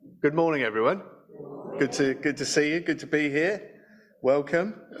Good morning, everyone. Good to see you. Good to be here.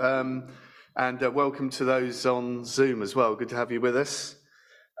 Welcome, and welcome to those on Zoom as well. Good to have you with us.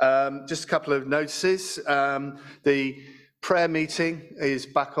 Just a couple of notices. The prayer meeting is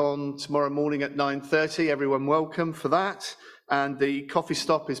back on tomorrow morning at 9:30. Everyone welcome for that. And the coffee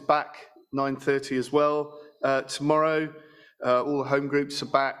stop is back 9:30 as well tomorrow. All the home groups are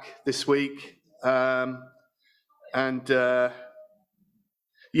back this week.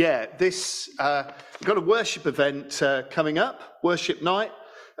 We've got a worship event coming up, worship night,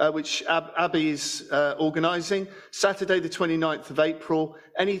 which Abby's organising, Saturday the 29th of April,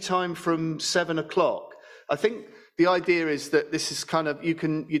 anytime from 7 o'clock. I think the idea is that this is kind of, you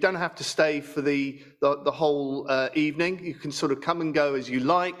don't have to stay for the whole evening. You can sort of come and go as you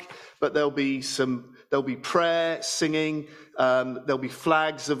like, but there'll be prayer, singing, there'll be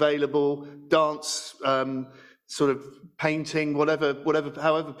flags available, dance, sort of painting,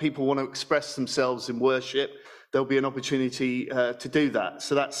 however people want to express themselves in worship, there'll be an opportunity to do that.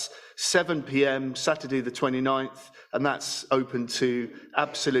 So that's 7 p.m, Saturday the 29th, and that's open to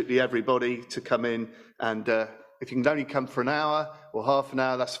absolutely everybody to come in. And if you can only come for an hour or half an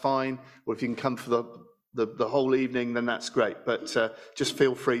hour, that's fine. Or if you can come for the whole evening, then that's great. But just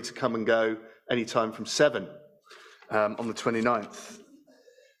feel free to come and go anytime from 7 on the 29th.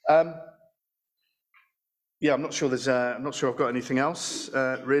 I'm not sure I've got anything else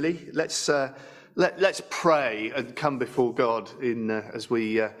really. Let's pray and come before God as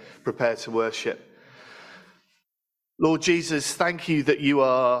we prepare to worship. Lord Jesus, thank you that you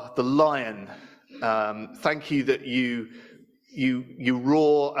are the lion. Thank you that you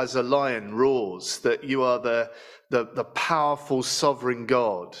roar as a lion roars. That you are the powerful sovereign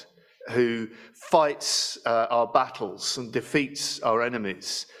God who fights our battles and defeats our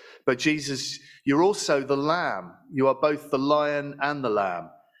enemies. But Jesus, you're also the lamb. You are both the lion and the lamb.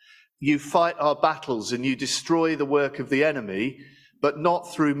 You fight our battles and you destroy the work of the enemy, but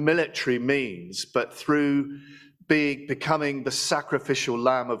not through military means, but through becoming the sacrificial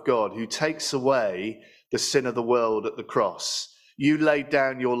Lamb of God who takes away the sin of the world at the cross. You laid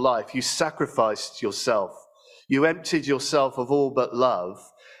down your life. You sacrificed yourself. You emptied yourself of all but love,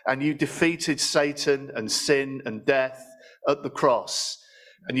 and you defeated Satan and sin and death at the cross.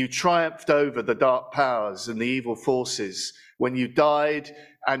 And you triumphed over the dark powers and the evil forces when you died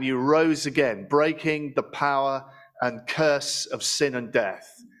and you rose again, breaking the power and curse of sin and death.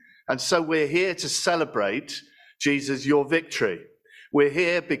 And so we're here to celebrate, Jesus, your victory. We're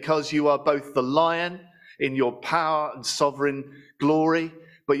here because you are both the lion in your power and sovereign glory,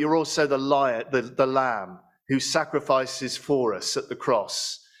 but you're also the lamb who sacrifices for us at the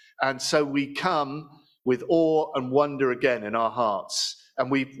cross. And so we come with awe and wonder again in our hearts. And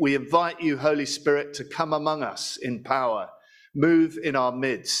we invite you, Holy Spirit, to come among us in power, move in our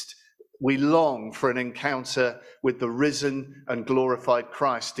midst. We long for an encounter with the risen and glorified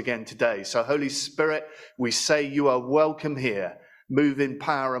Christ again today. So, Holy Spirit, we say you are welcome here. Move in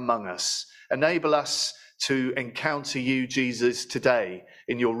power among us. Enable us to encounter you, Jesus, today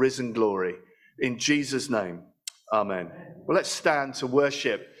in your risen glory. In Jesus' name, amen. Well, let's stand to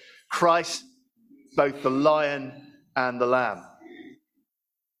worship Christ, both the lion and the lamb.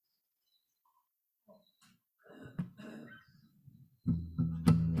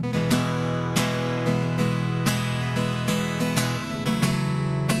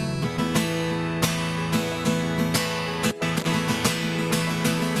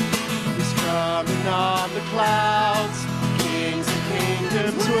 Coming on the clouds, kings and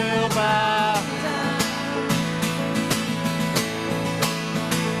kingdoms will bow down.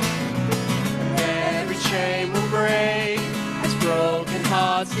 Every chain will break as broken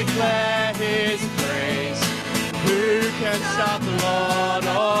hearts declare his praise. Who can stop the Lord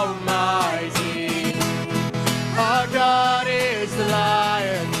Almighty? Our God is the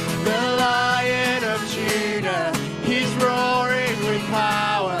Lion of Judah. He's roaring with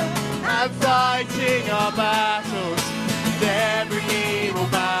power and fighting our battles. Every knee will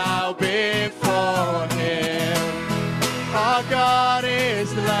bow before him. Our God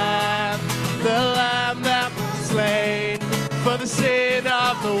is the Lamb that was slain for the sin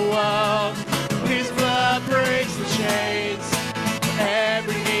of the world. His blood breaks the chains.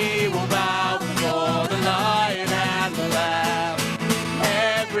 Every knee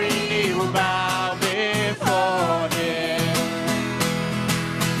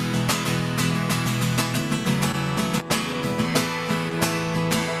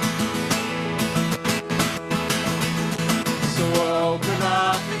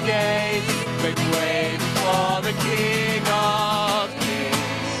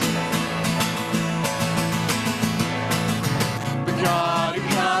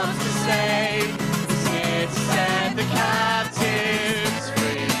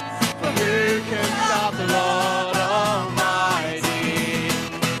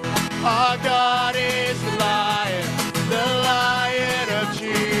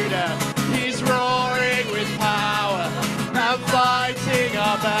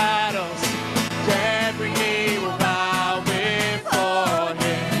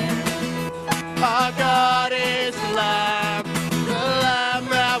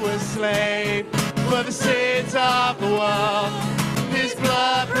slain for the sins of the world. His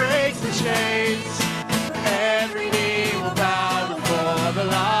blood breaks the chains. Every knee will bow before the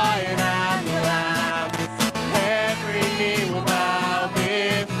Lion and the Lamb. Every knee will bow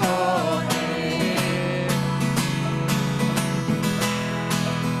before him.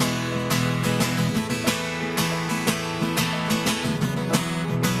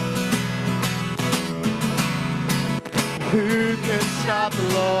 Who can stop the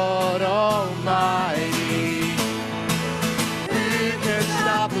Lord Almighty? Who can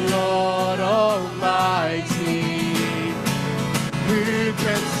stop the Lord Almighty? Who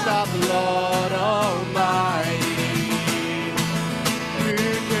can stop the Lord Almighty? Who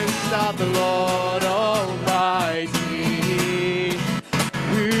can stop the Lord Almighty?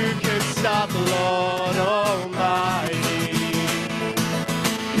 Who can stop the Lord Almighty?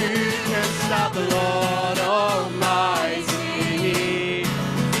 Who can stop the Lord Almighty?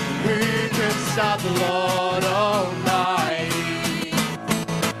 Who can stop the Lord Almighty?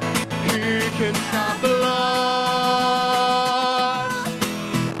 Who can stop the Lord?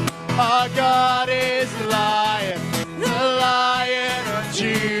 Our God is the Lion of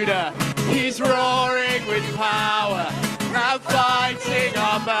Judah. He's roaring with power and fighting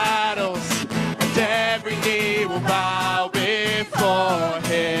our battles, and every knee will bow before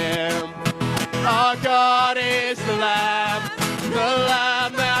him. Our God is the Lamb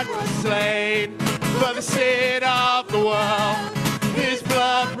that was slain for the sin of the world. His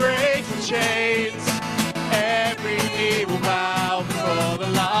blood breaks the chains. Every knee will bow before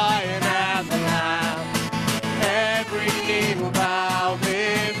the Lion and the Lamb. Every knee will bow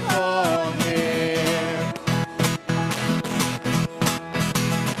before him.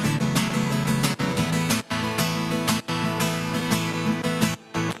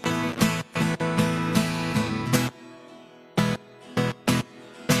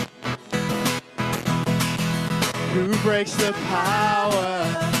 Who breaks the power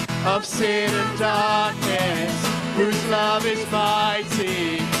of sin and darkness? Whose love is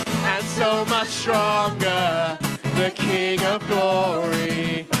mighty and so much stronger? The King of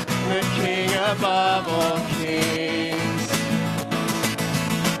glory, the King above all kings.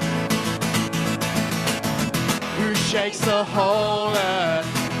 Who shakes the whole earth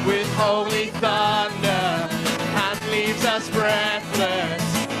with holy thunder and leaves us breathless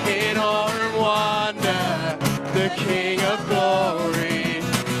in awe and wonder? The King of glory,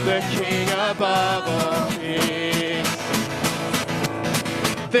 the King above all kings.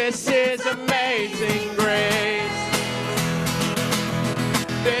 This is amazing grace.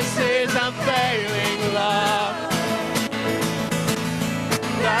 This is unfailing love.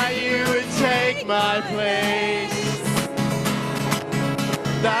 That you would take my place.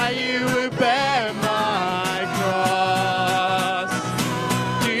 That you would bear my cross.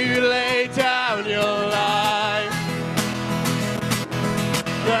 You lay down your life.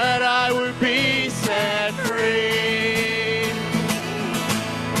 That I would be set free.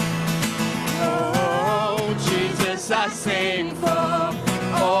 Oh, Jesus, I sing for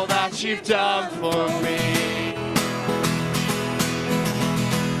all that you've done for me.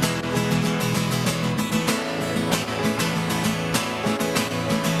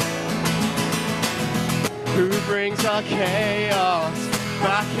 Who brings our chaos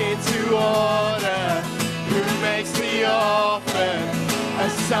back into order? Who makes the orphan a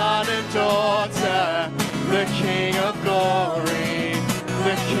son and daughter? The King of glory,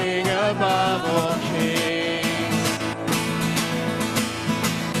 the King above all kings.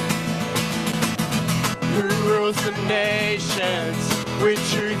 Who rules the nations with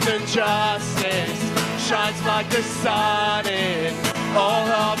truth and justice, shines like the sun in all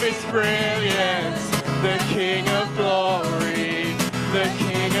of his brilliance. The King of glory, the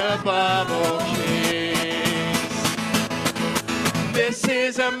King above all kings. This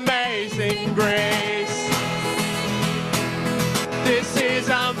is amazing grace. This is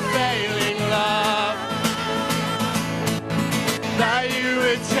unfailing love. That you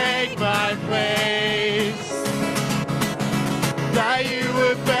would take my place. That you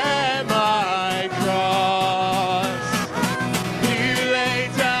would bear my cross. You lay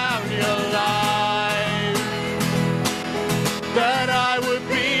down your life. That I would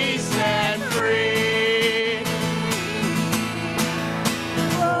be set free.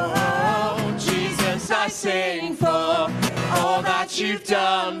 Oh, Jesus, I sing for all that you've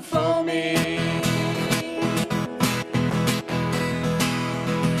done for me.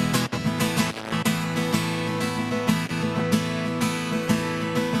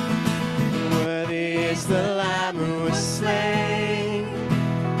 Worthy is the Lamb who was slain.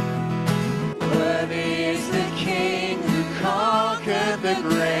 Worthy is the King who conquered the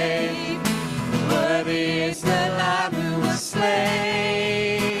grave.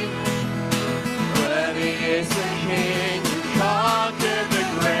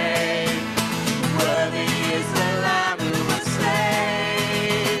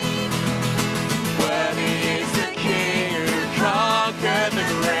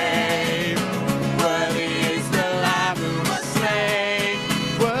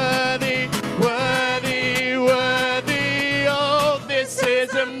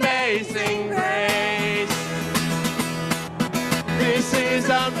 amazing grace. This is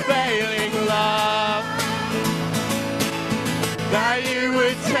unfailing love, that you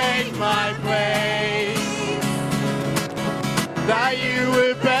would take my place, that you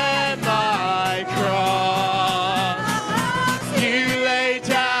would bear my cross. You laid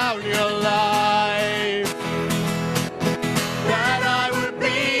down your life, that I would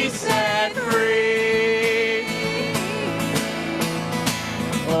be set free.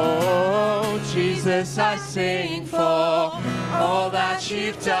 Oh, Jesus, I sing for all that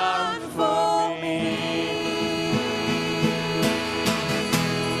you've done for me.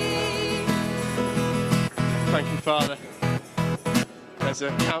 Thank you, Father. There's a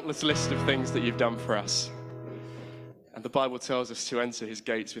countless list of things that you've done for us. And the Bible tells us to enter his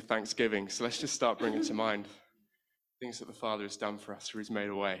gates with thanksgiving. So let's just start bringing to mind things that the Father has done for us, or he's made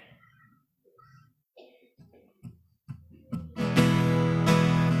a way.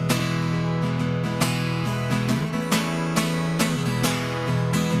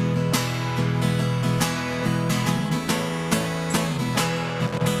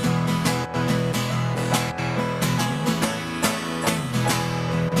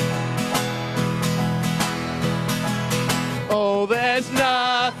 Oh, there's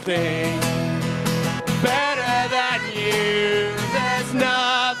nothing better than you. There's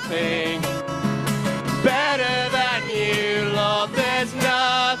nothing better than you, Lord. There's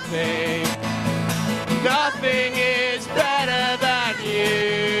nothing. Nothing is better than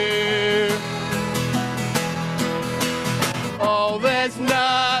you. Oh, there's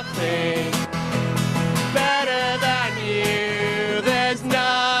nothing better than you. There's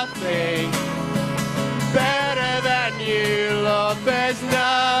nothing better than you, Lord. There's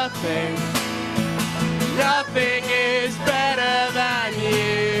nothing. Nothing is better than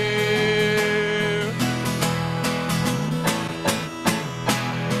you.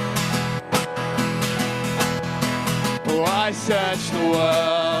 Oh, I searched the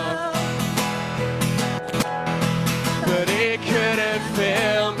world, but it couldn't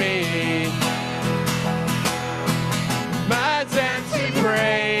fill me. Man's empty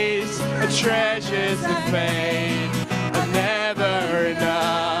praise and treasures of fame are never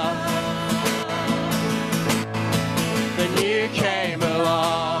enough. Then you came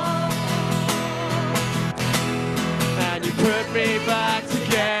along and you put me back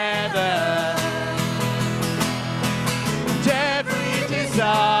together. And every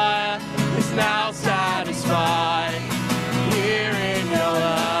desire is now satisfied here in your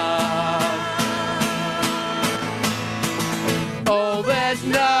love. Oh, there's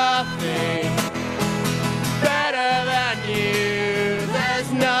nothing better than you.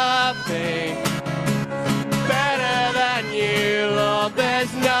 There's nothing better than you, Lord.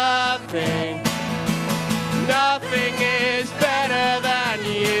 There's nothing. Nothing is better than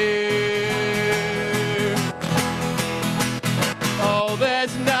you. Oh,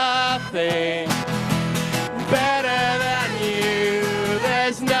 there's nothing better than you.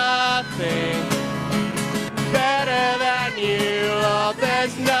 There's nothing better than you, Lord.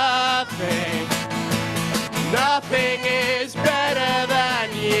 There's nothing. Nothing is better than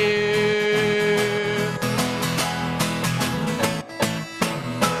you.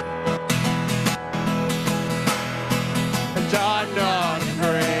 And I'm not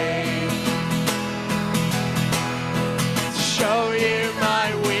afraid to show you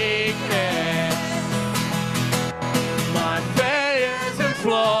my weakness, my failures and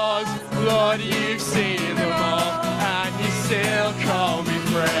flaws. Lord, you've seen them all, and you still call me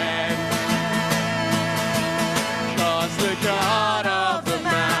friend. 'Cause the God of the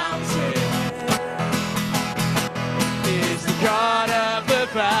mountain is the God of the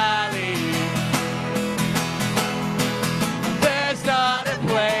valley. There's not a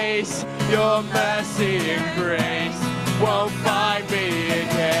place your mercy and grace won't find me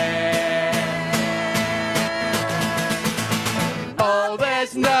again. Oh,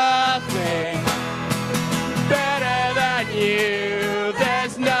 there's nothing better than you.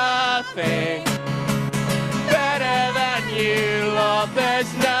 There's nothing better than you, Lord.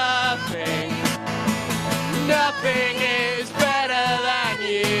 There's nothing. Nothing is better than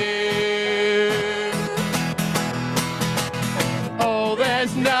you. Oh,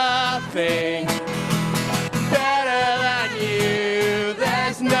 there's nothing better than you.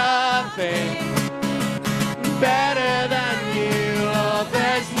 There's nothing better than you, Lord.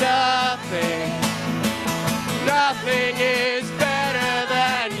 There's nothing. Nothing is better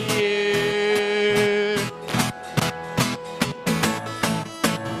than you.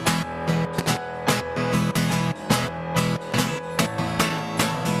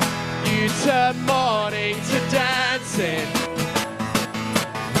 You turn mourning to dancing.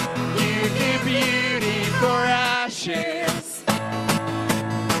 ashes.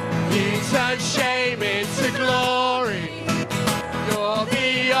 You turn shame into glory. You're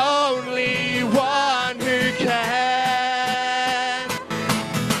the only one who can.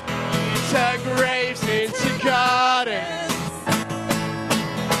 You turn graves into gardens.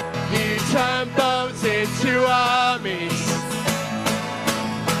 You turn bones into armies.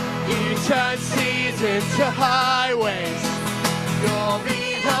 You turn seas into highways. You're the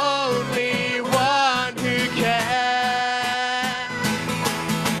only one who can.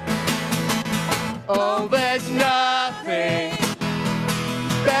 Oh, there's nothing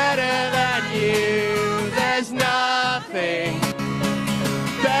better than you. There's nothing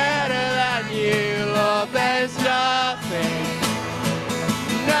better than you. Lord, there's nothing.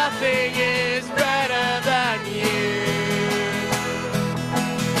 Nothing is better than you.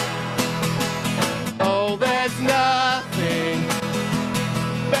 Oh, there's nothing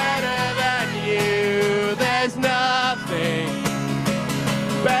better than you. There's nothing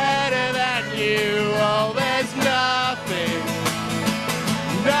better than you. Oh, there's nothing.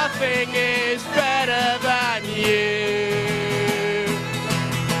 Nothing is better than you.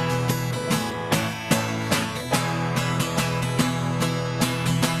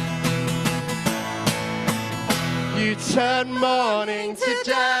 You turn mourning to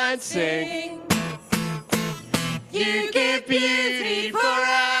dancing. You give beauty for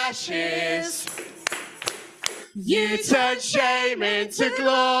ashes. You turn shame into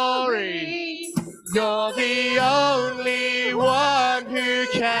glory. You're the only one who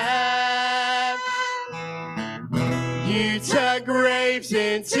can. You turn graves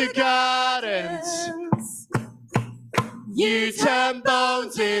into gardens. You turn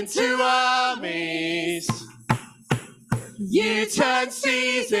bones into armies. You turn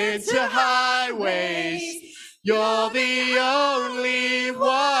seas into highways. You're the only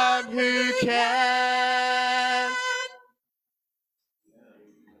one who can.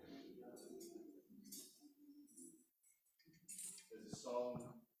 There's a song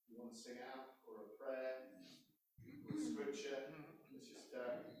you want to sing out, or a prayer, or a scripture. Let's just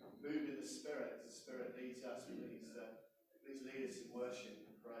move in the Spirit as the Spirit leads us. Please lead us in worship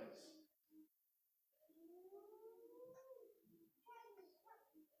and praise.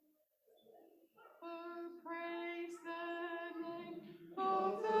 Oh, praise the name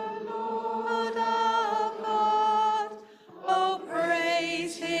of the Lord our God. Oh,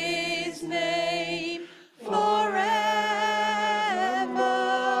 praise his name forever.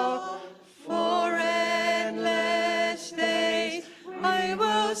 For endless days I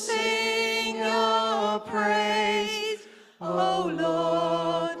will sing your praise. Oh,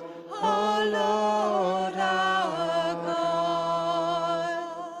 Lord our God.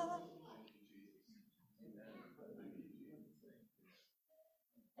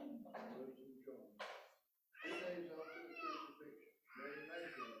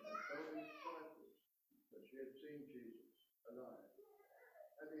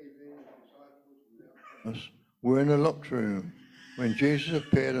 Were in a locked room when Jesus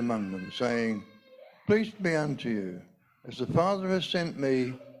appeared among them, saying, "Peace be unto you. As the Father has sent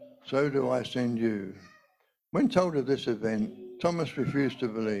me, so do I send you." When told of this event, Thomas refused to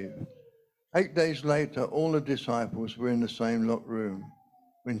believe. 8 days later, all the disciples were in the same locked room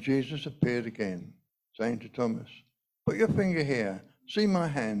when Jesus appeared again, saying to Thomas, "Put your finger here, see my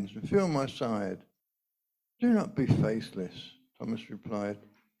hands, and feel my side. Do not be faithless," Thomas replied,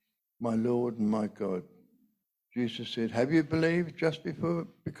 "my Lord and my God." Jesus said, "Have you believed just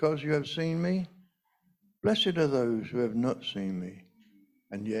because you have seen me? Blessed are those who have not seen me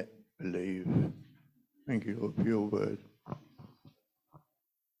and yet believe." Thank you, Lord, for your word.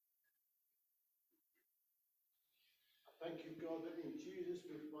 Thank you, God, that in Jesus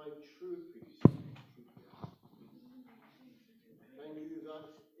we find true peace. Thank you that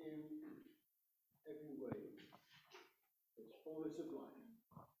in every way it's fullness of life,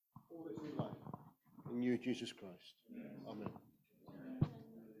 fullness in life, in you, Jesus Christ. Amen.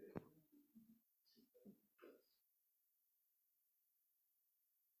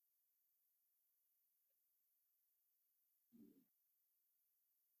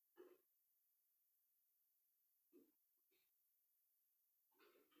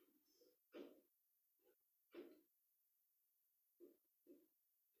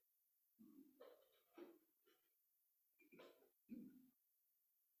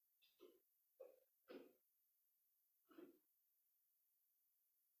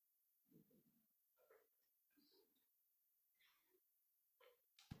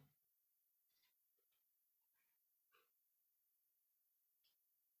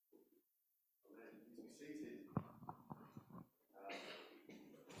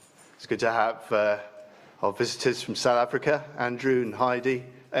 It's good to have our visitors from South Africa, Andrew and Heidi,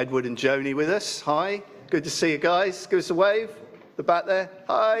 Edward and Joni with us. Hi, good to see you guys. Give us a wave. The back there.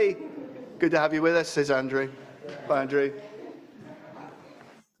 Hi, good to have you with us, says Andrew. Bye, Andrew.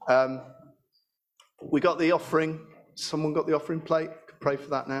 We got the offering. Someone got the offering plate? Could pray for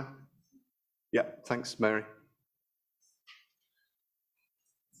that now. Yeah, thanks, Mary.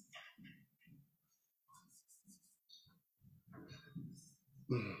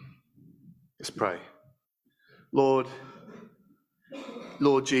 Let's pray. Lord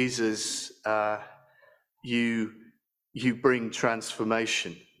Jesus, you bring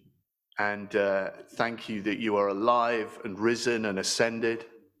transformation, and thank you that you are alive and risen and ascended,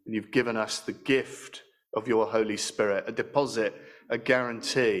 and you've given us the gift of your Holy Spirit, a deposit, a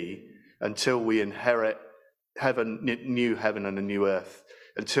guarantee until we inherit heaven, new heaven and a new earth,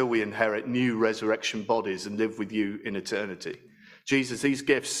 until we inherit new resurrection bodies and live with you in eternity. Jesus, these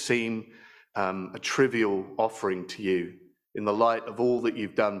gifts seem a trivial offering to you in the light of all that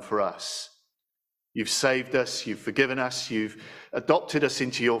you've done for us. You've saved us, you've forgiven us, you've adopted us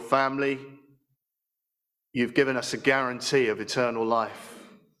into your family, you've given us a guarantee of eternal life,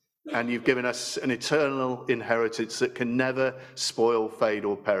 and you've given us an eternal inheritance that can never spoil, fade,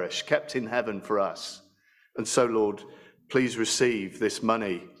 or perish, kept in heaven for us. And so, Lord, please receive this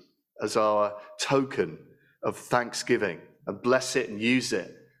money as our token of thanksgiving, and bless it and use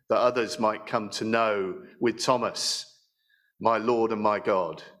it that others might come to know with Thomas, my Lord and my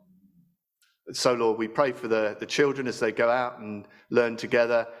God. So, Lord, we pray for the children as they go out and learn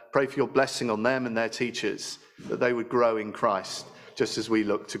together. Pray for your blessing on them and their teachers, that they would grow in Christ, just as we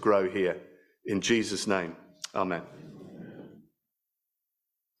look to grow here. In Jesus' name, amen.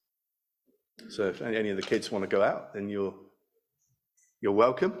 So if any of the kids want to go out, then you're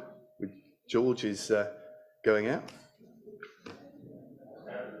welcome. George is going out.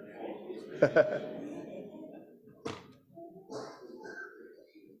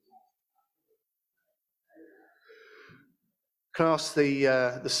 Can I ask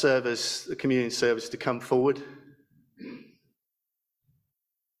the servers, the communion service, to come forward?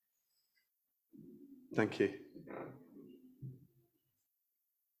 Thank you.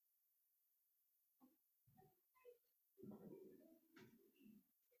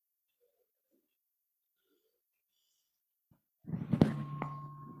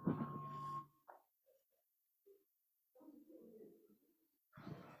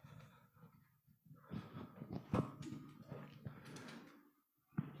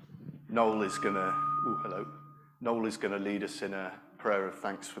 Noel is going to lead us in a prayer of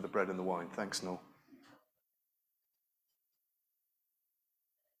thanks for the bread and the wine. Thanks, Noel.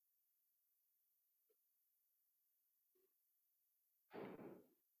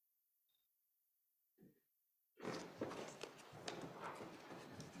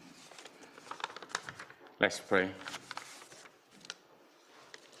 Let's pray.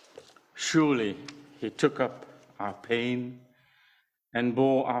 Surely he took up our pain and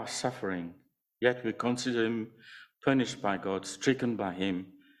bore our suffering, yet we consider him punished by God, stricken by him,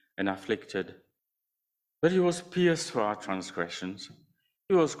 and afflicted. But he was pierced for our transgressions,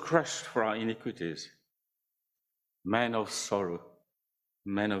 he was crushed for our iniquities. Man of sorrow,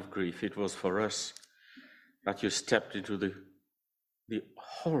 man of grief, it was for us that you stepped into the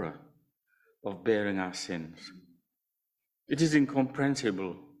horror of bearing our sins. It is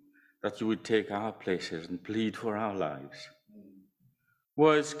incomprehensible that you would take our places and plead for our lives.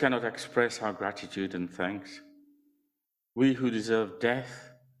 Words cannot express our gratitude and thanks. We who deserve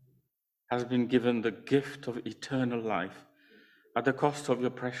death has been given the gift of eternal life at the cost of your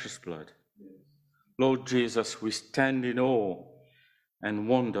precious blood. Lord Jesus, we stand in awe and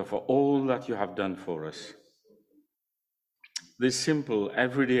wonder for all that you have done for us. These simple,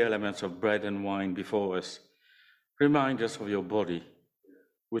 everyday elements of bread and wine before us remind us of your body,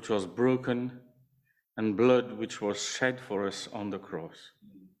 which was broken, and blood which was shed for us on the cross.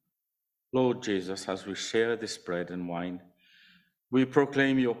 Lord Jesus, as we share this bread and wine, we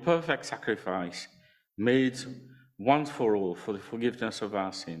proclaim your perfect sacrifice made once for all for the forgiveness of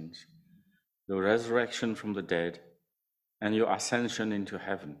our sins, your resurrection from the dead, and your ascension into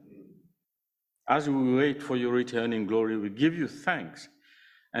heaven. As we wait for your return in glory, we give you thanks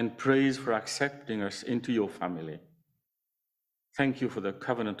and praise for accepting us into your family. Thank you for the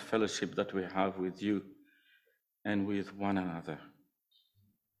covenant fellowship that we have with you and with one another.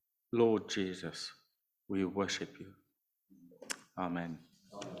 Lord Jesus, we worship you. Amen.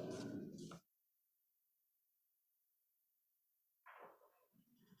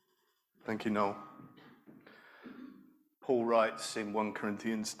 Thank you, Noel. Paul writes in 1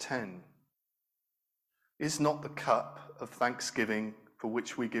 Corinthians 10, "Is not the cup of thanksgiving for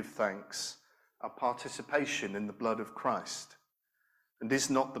which we give thanks our participation in the blood of Christ? And is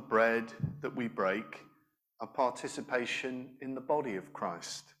not the bread that we break our participation in the body of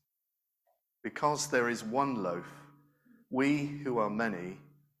Christ? Because there is one loaf, we who are many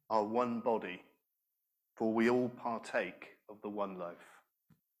are one body, for we all partake of the one loaf.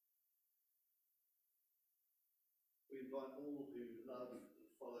 We invite all who love and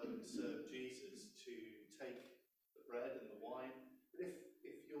follow and serve Jesus to take the bread and the wine. But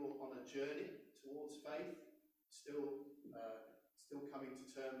if you're on a journey towards faith, still coming to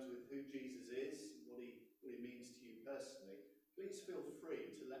terms with who Jesus is and what he means to you personally, please feel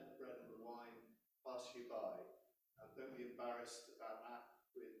free to let the bread and the wine pass you by. Don't be embarrassed about that.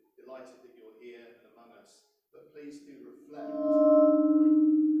 We're delighted that you're here and among us. But please do reflect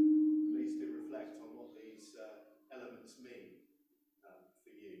on what these elements mean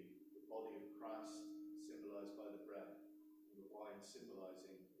for you. The body of Christ symbolised by the bread, and the wine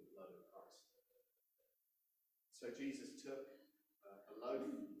symbolising the blood of Christ. So Jesus took a loaf,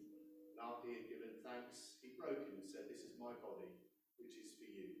 and after he had given thanks, he broke it and said, "This is my body, which is for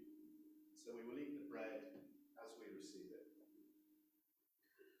you." So we will eat the bread as we receive it.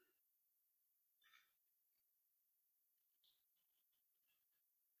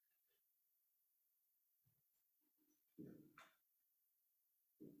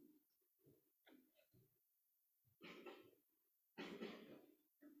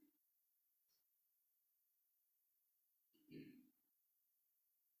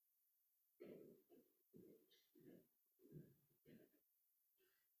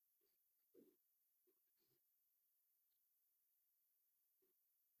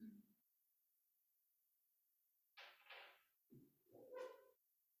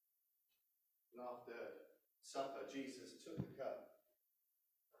 And after supper, Jesus took the cup.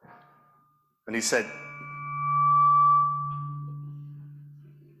 And he said,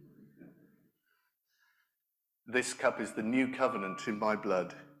 "This cup is the new covenant in my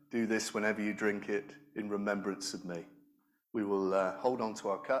blood. Do this whenever you drink it in remembrance of me." We will hold on to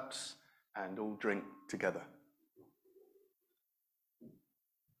our cups and all drink together.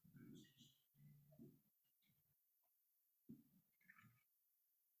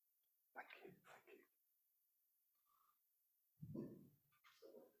 Thank you.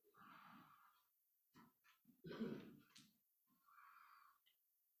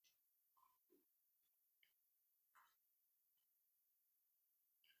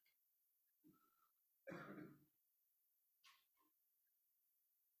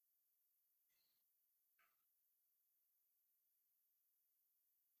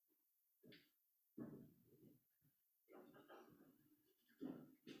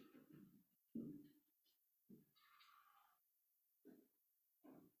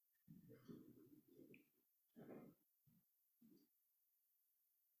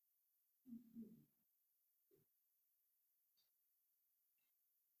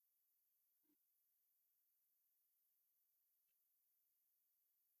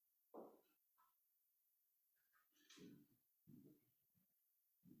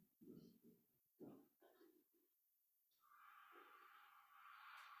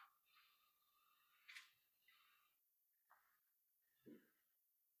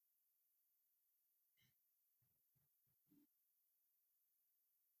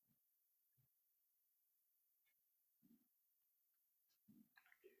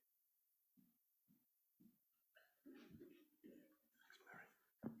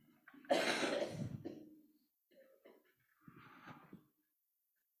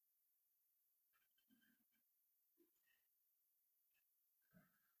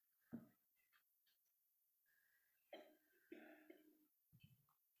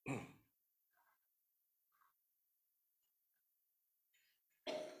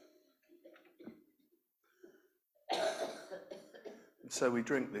 So we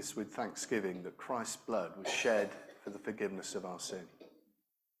drink this with thanksgiving that Christ's blood was shed for the forgiveness of our sin.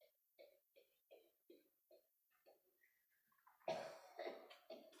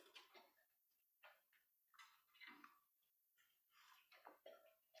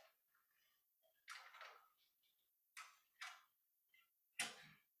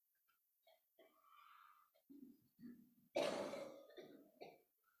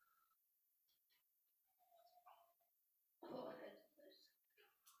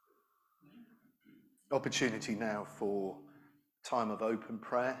 Opportunity now for time of open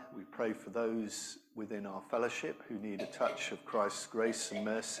prayer. We pray for those within our fellowship who need a touch of Christ's grace and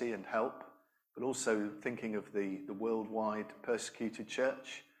mercy and help, but also thinking of the worldwide persecuted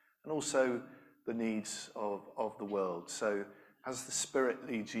church and also the needs of the world. So as the Spirit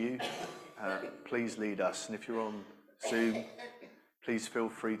leads you, please lead us. And if you're on Zoom, please feel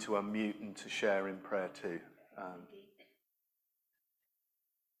free to unmute and to share in prayer too.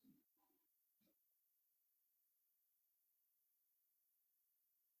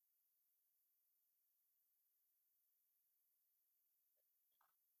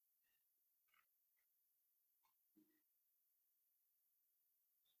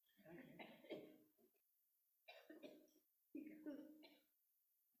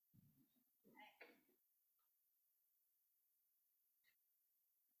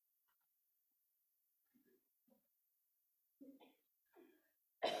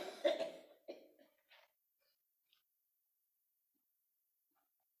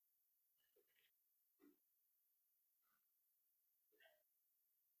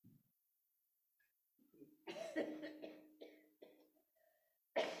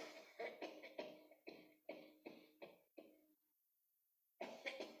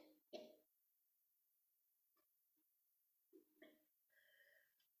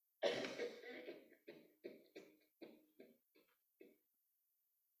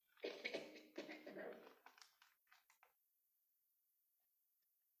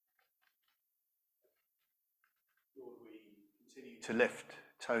 Lord, we continue to lift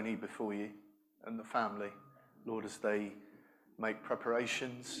Tony before you and the family, Lord, as they make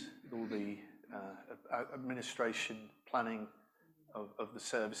preparations, all the administration, planning of the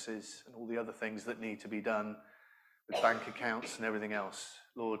services and all the other things that need to be done with bank accounts and everything else.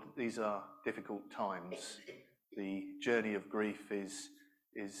 Lord, these are difficult times. The journey of grief is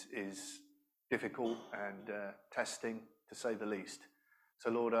difficult and testing, to say the least. So,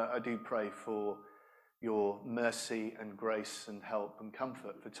 Lord, I do pray for your mercy and grace and help and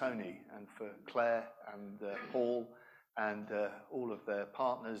comfort for Tony and for Claire and Paul and all of their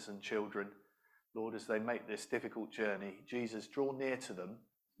partners and children. Lord, as they make this difficult journey, Jesus, draw near to them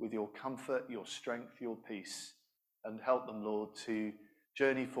with your comfort, your strength, your peace, and help them, Lord, to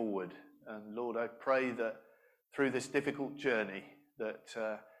journey forward. And Lord, I pray that through this difficult journey,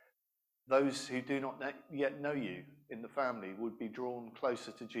 that those who do not yet know you in the family would be drawn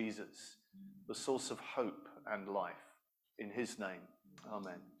closer to Jesus, the source of hope and life. In his name,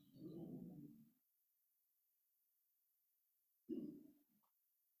 amen.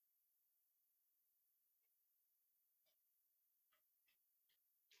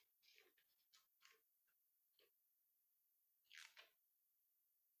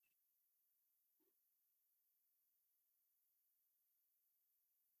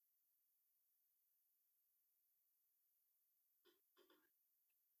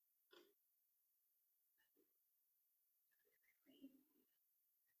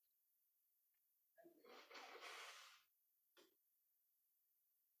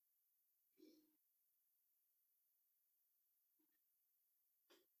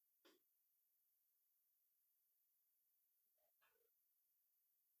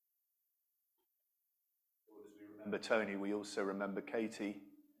 As we remember Tony, we also remember Katie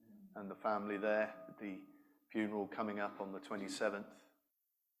and the family there, the funeral coming up on the 27th.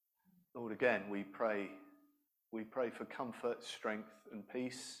 Lord, again, we pray for comfort, strength, and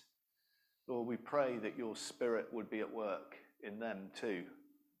peace. Lord, we pray that your Spirit would be at work in them too.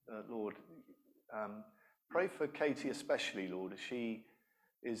 Lord, pray for Katie especially, Lord, as she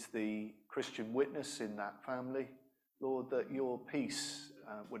is the Christian witness in that family. Lord, that your peace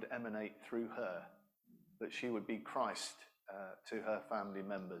would emanate through her, that she would be Christ to her family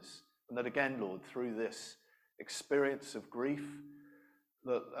members. And that again, Lord, through this experience of grief,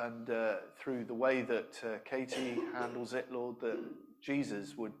 and through the way that Katie handles it, Lord, that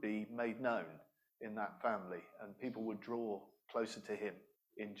Jesus would be made known in that family and people would draw closer to him.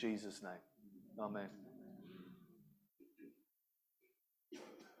 In Jesus' name, amen.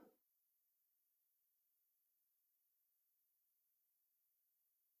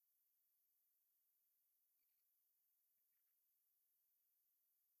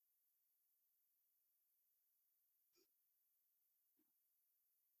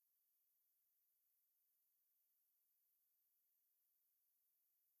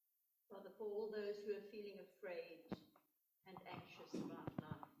 Father, for all those who are feeling afraid and anxious about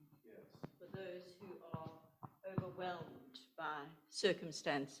life, yes, for those who are overwhelmed by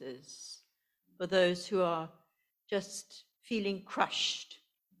circumstances, for those who are just feeling crushed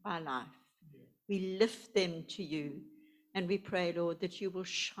by life, we lift them to you and we pray, Lord, that you will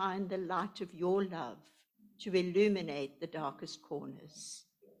shine the light of your love to illuminate the darkest corners,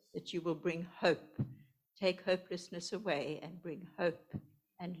 that you will bring hope, take hopelessness away and bring hope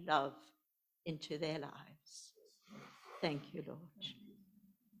and love into their lives. Thank you, Lord.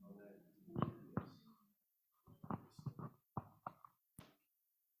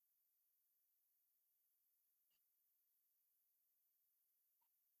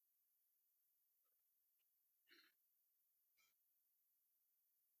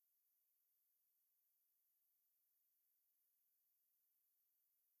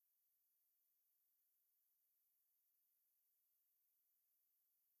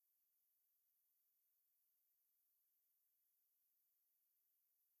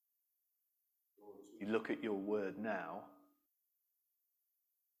 we look at your word now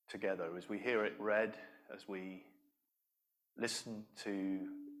together, as we hear it read, as we listen to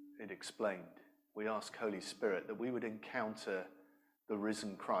it explained. We ask, Holy Spirit, that we would encounter the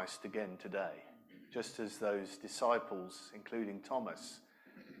risen Christ again today, just as those disciples, including Thomas,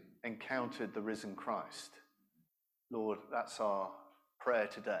 encountered the risen Christ. Lord, that's our prayer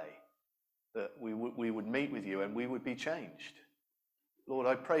today, that we would meet with you and we would be changed. Lord,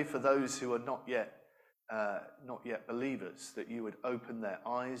 I pray for those who are not yet believers, that you would open their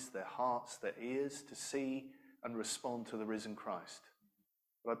eyes, their hearts, their ears to see and respond to the risen Christ.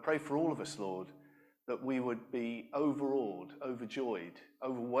 But I pray for all of us, Lord, that we would be overawed, overjoyed,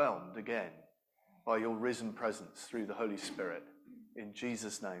 overwhelmed again by your risen presence through the Holy Spirit. In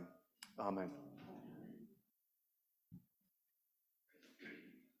Jesus' name, amen.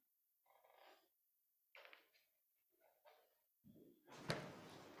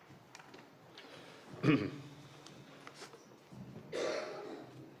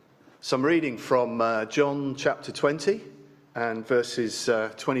 So I'm reading from John chapter 20 and verses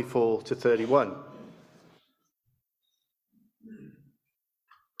 24 to 31.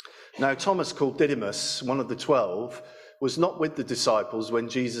 Now Thomas, called Didymus, one of the 12, was not with the disciples when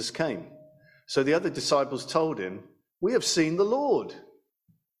Jesus came. So the other disciples told him, "We have seen the Lord."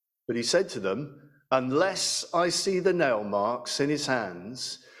 But he said to them, "Unless I see the nail marks in his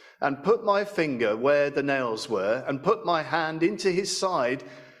hands, and put my finger where the nails were, and put my hand into his side,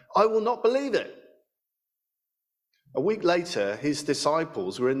 I will not believe it." A week later, his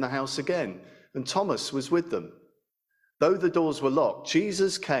disciples were in the house again, and Thomas was with them. Though the doors were locked,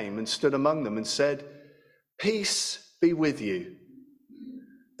 Jesus came and stood among them and said, "Peace be with you."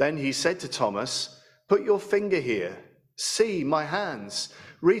 Then he said to Thomas, "Put your finger here. See my hands.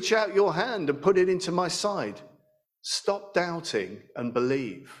 Reach out your hand and put it into my side. Stop doubting and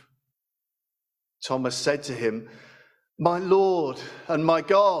believe." Thomas said to him, "My Lord and my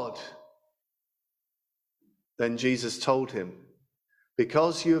God." Then Jesus told him,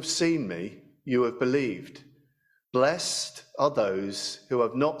 "Because you have seen me, you have believed. Blessed are those who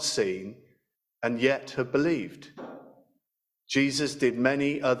have not seen and yet have believed." Jesus did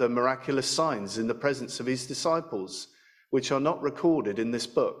many other miraculous signs in the presence of his disciples, which are not recorded in this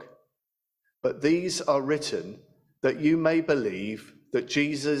book. But these are written that you may believe that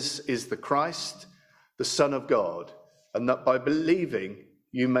Jesus is the Christ, the Son of God, and that by believing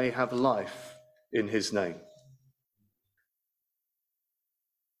you may have life in his name.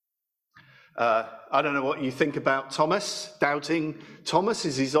 I don't know what you think about Thomas, doubting Thomas,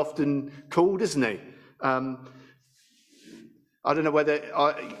 as he's often called, isn't he? I don't know whether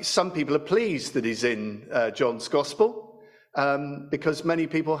some people are pleased that he's in John's Gospel, because many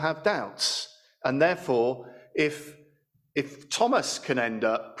people have doubts. And therefore, if Thomas can end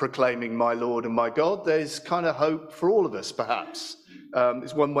up proclaiming "my Lord and my God," there's kind of hope for all of us, perhaps.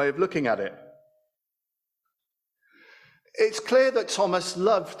 It's one way of looking at it. It's clear that Thomas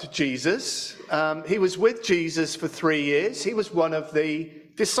loved Jesus. He was with Jesus for 3 years. He was one of the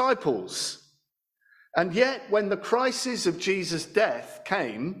disciples. And yet, when the crisis of Jesus' death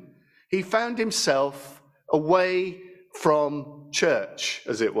came, he found himself away from church,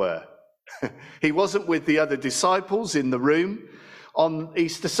 as it were. He wasn't with the other disciples in the room on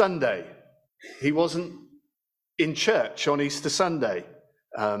Easter Sunday. He wasn't in church on Easter Sunday.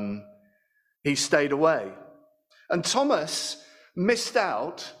 He stayed away. And Thomas missed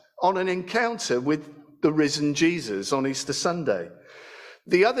out on an encounter with the risen Jesus on Easter Sunday.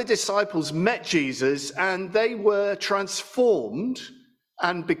 The other disciples met Jesus and they were transformed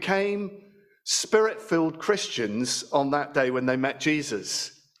and became Spirit-filled Christians on that day when they met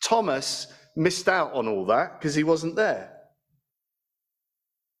Jesus. Thomas missed out on all that because he wasn't there.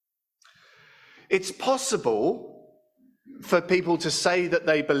 It's possible for people to say that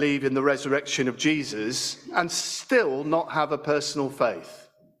they believe in the resurrection of Jesus and still not have a personal faith.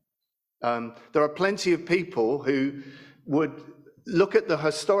 There are plenty of people who would look at the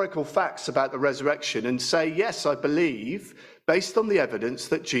historical facts about the resurrection and say, "Yes, I believe," based on the evidence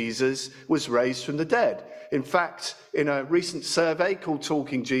that Jesus was raised from the dead. In fact, in a recent survey called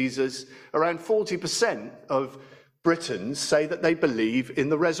Talking Jesus, around 40% of Britons say that they believe in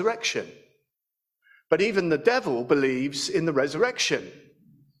the resurrection. But even the devil believes in the resurrection,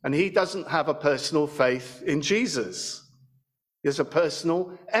 and he doesn't have a personal faith in Jesus. He has a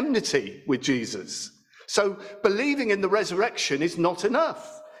personal enmity with Jesus. So believing in the resurrection is not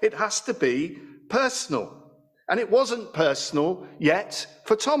enough. It has to be personal. And it wasn't personal yet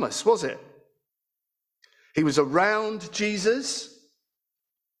for Thomas, was it? He was around Jesus.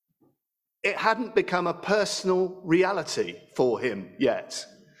 It hadn't become a personal reality for him yet.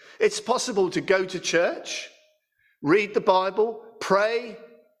 It's possible to go to church, read the Bible, pray,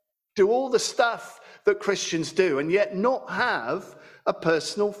 do all the stuff that Christians do, and yet not have a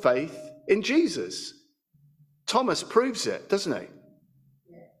personal faith in Jesus. Thomas proves it, doesn't he?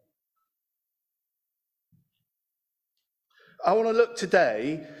 I want to look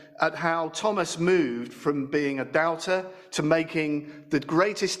today at how Thomas moved from being a doubter to making the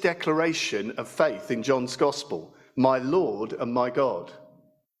greatest declaration of faith in John's Gospel, my Lord and my God.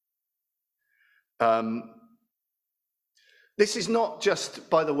 This is not just,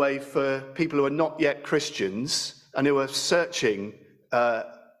 by the way, for people who are not yet Christians and who are searching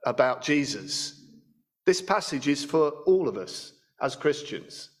about Jesus. This passage is for all of us as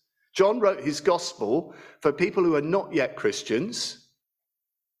Christians. John wrote his gospel for people who are not yet Christians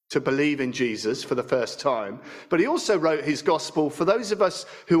to believe in Jesus for the first time, but he also wrote his gospel for those of us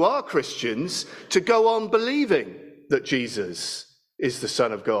who are Christians to go on believing that Jesus is the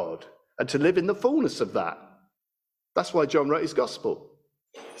Son of God and to live in the fullness of that. That's why John wrote his gospel.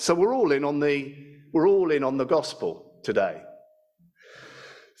 So we're all in on the gospel today.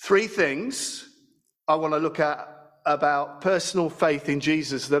 3 things I want to look at about personal faith in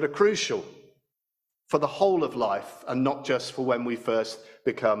Jesus that are crucial for the whole of life and not just for when we first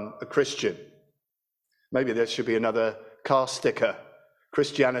become a Christian. Maybe there should be another car sticker.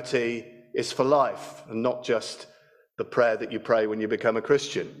 Christianity is for life and not just the prayer that you pray when you become a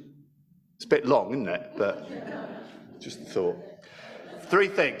Christian. It's a bit long, isn't it? But just a thought. 3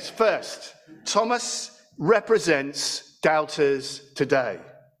 things. First, Thomas represents doubters today.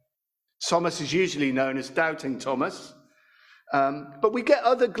 Thomas is usually known as Doubting Thomas, but we get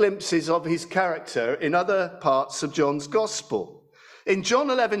other glimpses of his character in other parts of John's Gospel. In John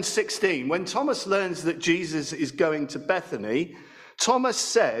 11:16, when Thomas learns that Jesus is going to Bethany, Thomas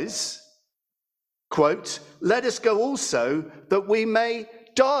says, quote, "Let us go also that we may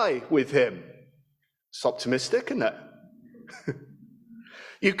die with him." It's optimistic, isn't it?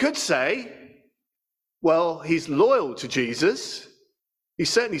 You could say, well, he's loyal to Jesus. He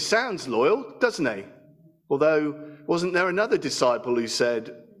certainly sounds loyal, doesn't he? Although, wasn't there another disciple who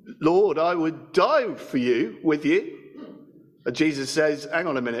said, "Lord, I would die for you, with you"? And Jesus says, "Hang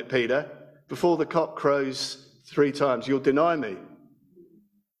on a minute, Peter, before the cock crows 3 times, you'll deny me."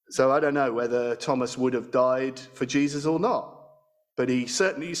 So I don't know whether Thomas would have died for Jesus or not, but he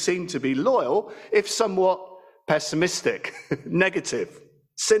certainly seemed to be loyal, if somewhat pessimistic, negative,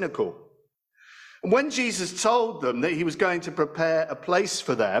 cynical. And when Jesus told them that he was going to prepare a place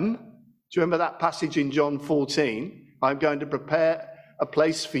for them, do you remember that passage in John 14? "I'm going to prepare a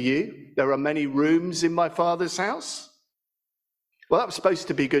place for you. There are many rooms in my Father's house." Well, that was supposed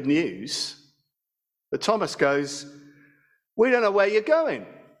to be good news. But Thomas goes, "We don't know where you're going.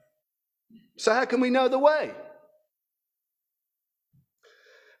 So how can we know the way?"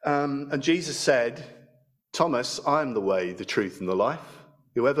 And Jesus said, "Thomas, I am the way, the truth, and the life.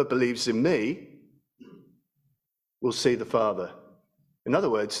 Whoever believes in me will see the Father." In other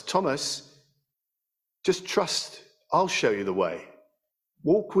words, Thomas, just trust. I'll show you the way.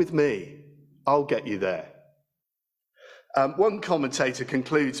 Walk with me. I'll get you there. One commentator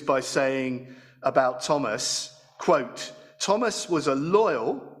concludes by saying about Thomas, quote, "Thomas was a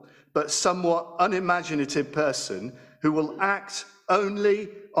loyal but somewhat unimaginative person who will act only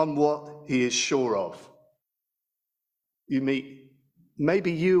on what he is sure of."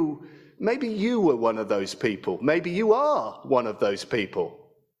 Maybe you were one of those people. Maybe you are one of those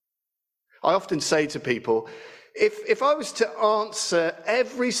people. I often say to people, if I was to answer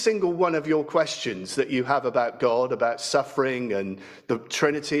every single one of your questions that you have about God, about suffering and the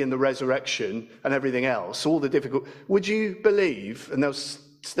Trinity and the resurrection and everything else, all the difficult, would you believe? And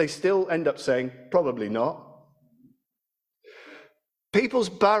they still end up saying, probably not. People's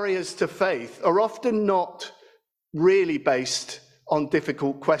barriers to faith are often not really based on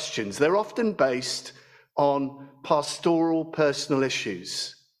difficult questions. They're often based on pastoral, personal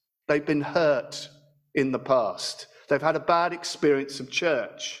issues. They've been hurt in the past. They've had a bad experience of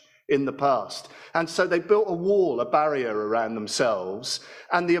church in the past. And so they built a wall, a barrier around themselves.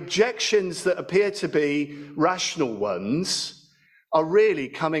 And the objections that appear to be rational ones are really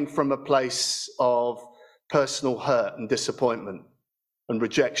coming from a place of personal hurt and disappointment and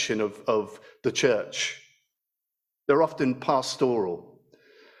rejection of the church. They're often pastoral.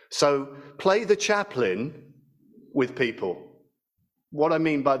 So play the chaplain with people. What I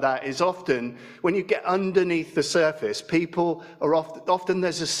mean by that is often when you get underneath the surface, people are often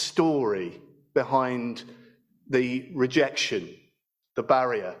there's a story behind the rejection, the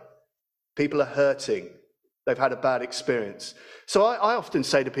barrier. People are hurting. They've had a bad experience. So I often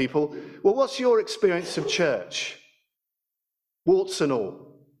say to people, well, what's your experience of church? Warts and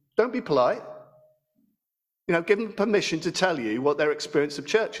all. Don't be polite. Give them permission to tell you what their experience of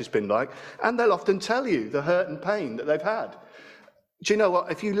church has been like, and they'll often tell you the hurt and pain that they've had. Do you know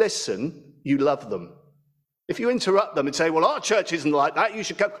what? If you listen, you love them. If you interrupt them and say, well, our church isn't like that, you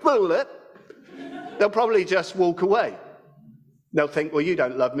should go, they'll probably just walk away. They'll think, well, you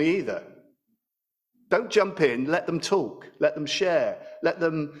don't love me either. Don't jump in, let them talk, let them share, let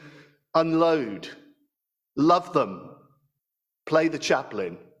them unload, love them, play the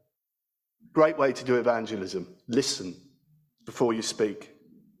chaplain. Great way to do evangelism. Listen before you speak.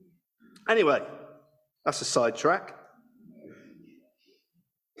 Anyway, that's a sidetrack.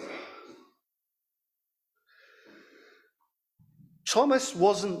 Thomas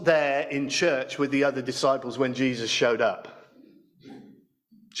wasn't there in church with the other disciples when Jesus showed up.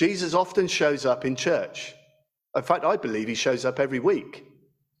 Jesus often shows up in church. In fact, I believe he shows up every week.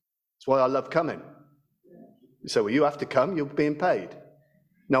 That's why I love coming. You say, well, you have to come, you're being paid.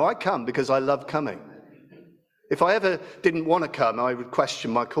 No, I come because I love coming. If I ever didn't want to come, I would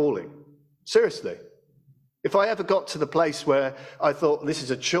question my calling. Seriously. If I ever got to the place where I thought this is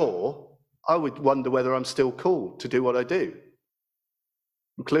a chore, I would wonder whether I'm still called to do what I do,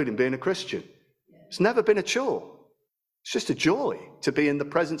 including being a Christian. It's never been a chore. It's just a joy to be in the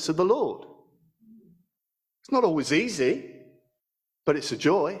presence of the Lord. It's not always easy, but it's a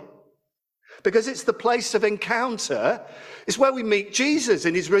joy. Because it's the place of encounter. It's where we meet Jesus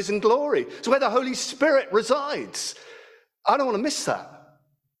in his risen glory. It's where the Holy Spirit resides. I don't want to miss that.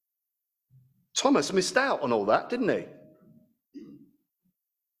 Thomas missed out on all that, didn't he?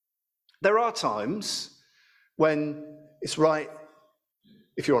 There are times when it's right,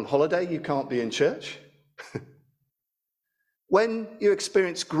 if you're on holiday, you can't be in church. When you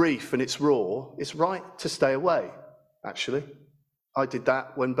experience grief and it's raw, it's right to stay away, actually. I did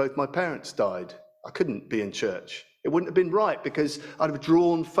that when both my parents died. I couldn't be in church. It wouldn't have been right because I'd have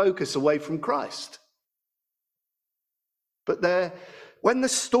drawn focus away from Christ. But when the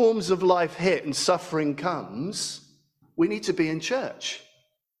storms of life hit and suffering comes, we need to be in church.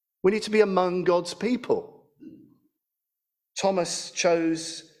 We need to be among God's people. Thomas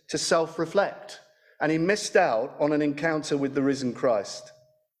chose to self-reflect, and he missed out on an encounter with the risen Christ.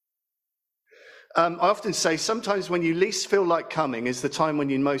 I often say sometimes when you least feel like coming is the time when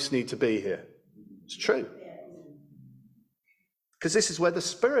you most need to be here. It's true. Because this is where the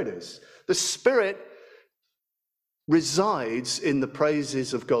Spirit is. The Spirit resides in the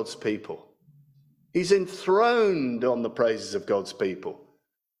praises of God's people. He's enthroned on the praises of God's people.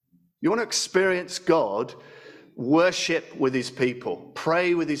 You want to experience God, worship with his people,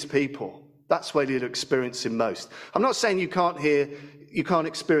 pray with his people. That's where you'd experience him most. I'm not saying you can't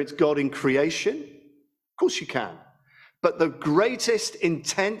experience God in creation. Of course you can. But the greatest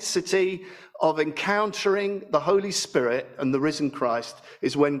intensity of encountering the Holy Spirit and the risen Christ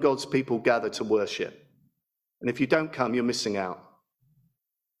is when God's people gather to worship. And if you don't come, you're missing out.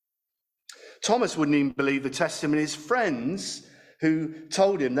 Thomas wouldn't even believe the testimony of his friends who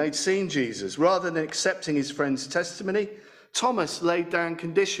told him they'd seen Jesus. Rather than accepting his friend's testimony, Thomas laid down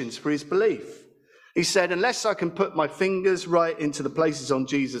conditions for his belief. He said, unless I can put my fingers right into the places on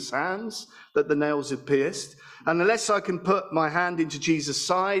Jesus' hands that the nails had pierced, and unless I can put my hand into Jesus'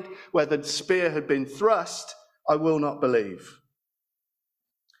 side where the spear had been thrust, I will not believe.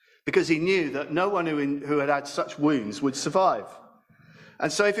 Because he knew that no one who had had such wounds would survive.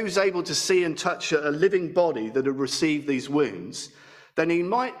 And so if he was able to see and touch a living body that had received these wounds, then he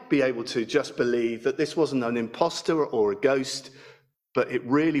might be able to just believe that this wasn't an imposter or a ghost, but it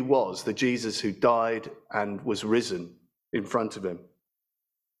really was the Jesus who died and was risen in front of him.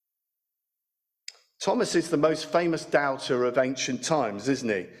 Thomas is the most famous doubter of ancient times, isn't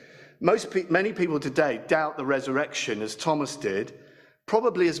he? Many people today doubt the resurrection as Thomas did,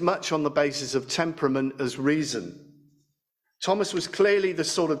 probably as much on the basis of temperament as reason. Thomas was clearly the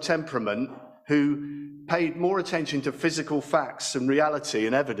sort of temperament who paid more attention to physical facts and reality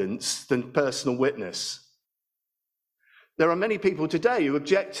and evidence than personal witness. There are many people today who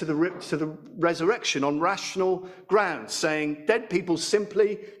object to the resurrection on rational grounds, saying dead people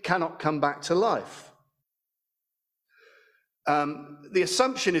simply cannot come back to life. The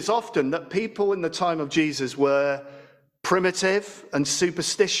assumption is often that people in the time of Jesus were primitive and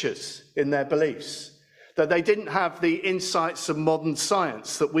superstitious in their beliefs, that they didn't have the insights of modern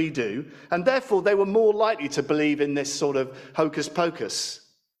science that we do, and therefore they were more likely to believe in this sort of hocus pocus.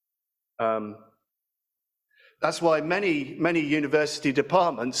 That's why many university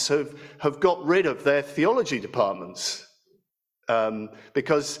departments have got rid of their theology departments,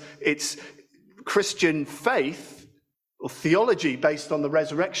 because it's Christian faith or theology based on the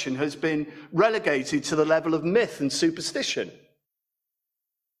resurrection has been relegated to the level of myth and superstition.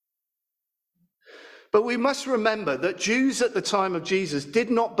 But we must remember that Jews at the time of Jesus did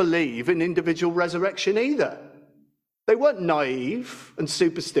not believe in individual resurrection either. They weren't naive and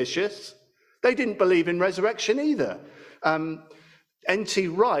superstitious. They didn't believe in resurrection either. N.T.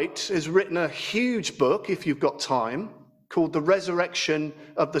 Wright has written a huge book, if you've got time, called The Resurrection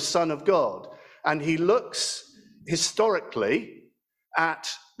of the Son of God. And he looks historically at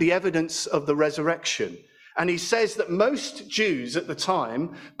the evidence of the resurrection. And he says that most Jews at the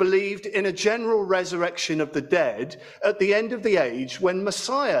time believed in a general resurrection of the dead at the end of the age when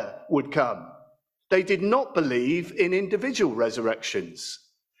Messiah would come. They did not believe in individual resurrections.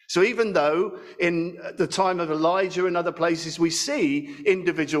 So even though in the time of Elijah and other places we see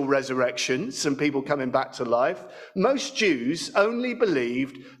individual resurrections and people coming back to life, most Jews only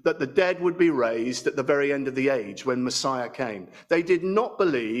believed that the dead would be raised at the very end of the age when Messiah came. They did not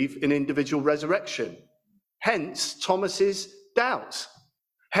believe in individual resurrection. Hence Thomas's doubt.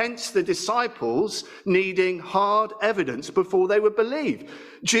 Hence the disciples needing hard evidence before they would believe.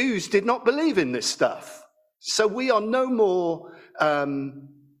 Jews did not believe in this stuff. So we are no more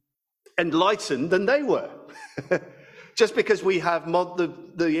enlightened than they were. Just because we have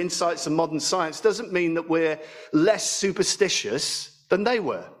the insights of modern science doesn't mean that we're less superstitious than they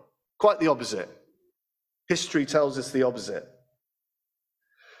were. Quite the opposite. History tells us the opposite.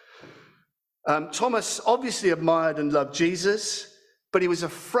 Thomas obviously admired and loved Jesus, but he was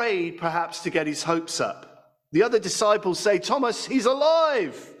afraid perhaps to get his hopes up. The other disciples say, Thomas, he's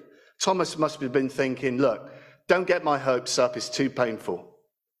alive. Thomas must have been thinking, look, don't get my hopes up, it's too painful.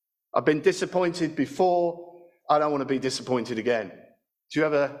 I've been disappointed before, I don't want to be disappointed again.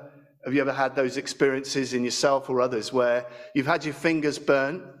 Have you ever had those experiences in yourself or others where you've had your fingers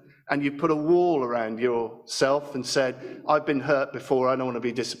burnt and you put a wall around yourself and said, I've been hurt before, I don't want to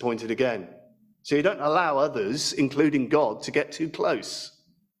be disappointed again. So you don't allow others, including God, to get too close.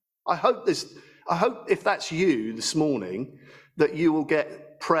 I hope if that's you this morning, that you will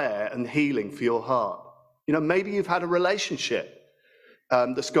get prayer and healing for your heart. You know, maybe you've had a relationship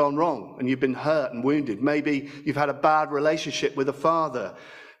that's gone wrong and you've been hurt and wounded. Maybe you've had a bad relationship with a father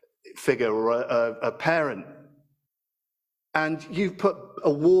figure or a parent. And you've put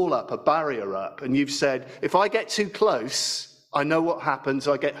a wall up, a barrier up, and you've said, if I get too close, I know what happens,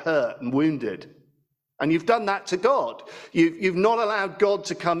 I get hurt and wounded. And you've done that to God. You've not allowed God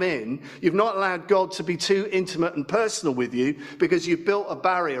to come in. You've not allowed God to be too intimate and personal with you because you've built a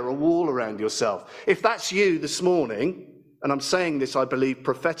barrier, a wall around yourself. If that's you this morning, and I'm saying this, I believe,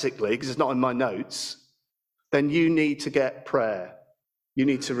 prophetically, because it's not in my notes, then you need to get prayer. You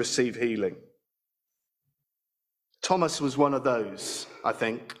need to receive healing. Thomas was one of those, I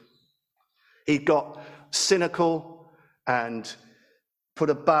think. He got cynical and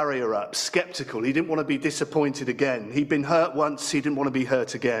put a barrier up, skeptical. He didn't want to be disappointed again. He'd been hurt once, he didn't want to be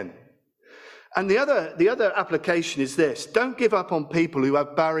hurt again. And the other application is this: don't give up on people who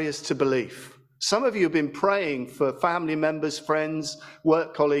have barriers to belief. Some of you have been praying for family members, friends,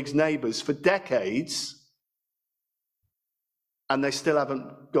 work colleagues, neighbours for decades, and they still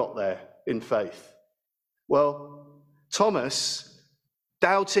haven't got there in faith. Well, Thomas,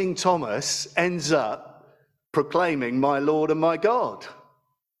 doubting Thomas, ends up proclaiming, my Lord and my God.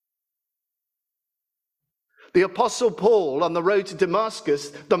 The Apostle Paul, on the road to Damascus,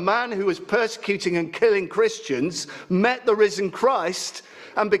 the man who was persecuting and killing Christians, met the risen Christ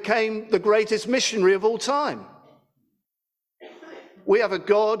and became the greatest missionary of all time. We have a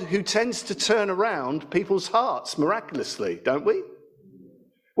God who tends to turn around people's hearts miraculously, don't we?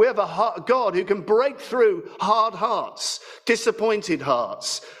 We have a God who can break through hard hearts, disappointed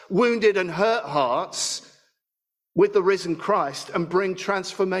hearts, wounded and hurt hearts with the risen Christ and bring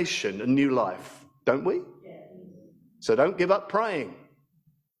transformation and new life, don't we? So don't give up praying.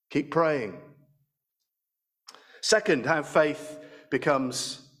 Keep praying. Second, how faith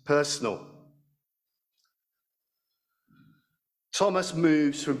becomes personal. Thomas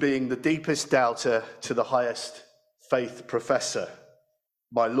moves from being the deepest doubter to the highest faith professor.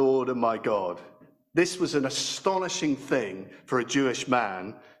 My Lord and my God. This was an astonishing thing for a Jewish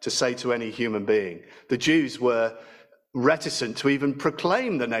man to say to any human being. The Jews were reticent to even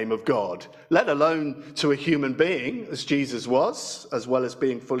proclaim the name of God, let alone to a human being, as Jesus was, as well as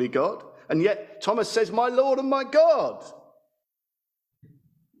being fully God. And yet Thomas says, my Lord and my God.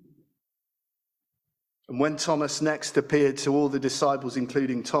 And when Thomas next appeared to all the disciples,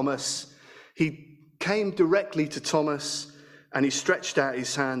 including Thomas, he came directly to Thomas and he stretched out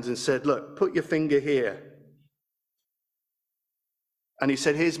his hands and said, look, put your finger here. And he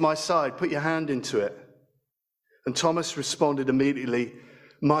said, here's my side, put your hand into it. And Thomas responded immediately,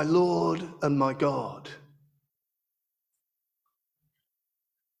 my Lord and my God.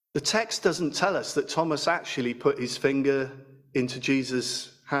 The text doesn't tell us that Thomas actually put his finger into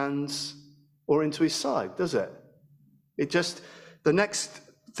Jesus' hands or into his side, does it? The next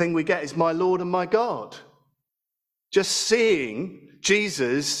thing we get is my Lord and my God. Just seeing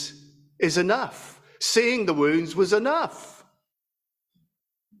Jesus is enough. Seeing the wounds was enough.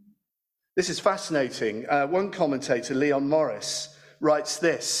 This is fascinating. One commentator, Leon Morris, writes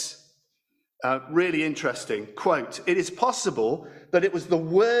this, really interesting, quote, "It is possible that it was the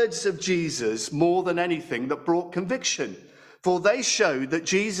words of Jesus more than anything that brought conviction, for they showed that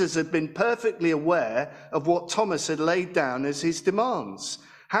Jesus had been perfectly aware of what Thomas had laid down as his demands.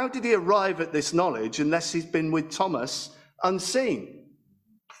 How did he arrive at this knowledge unless he's been with Thomas unseen?"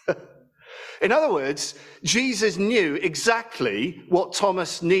 In other words, Jesus knew exactly what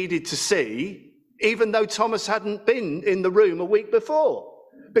Thomas needed to see, even though Thomas hadn't been in the room a week before,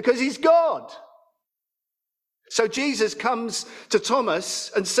 because he's God. So Jesus comes to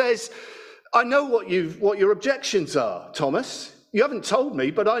Thomas and says, "I know what your objections are, Thomas. You haven't told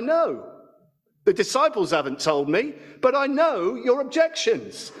me, but I know. The disciples haven't told me, but I know your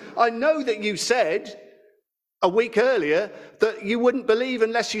objections. I know that you said a week earlier that you wouldn't believe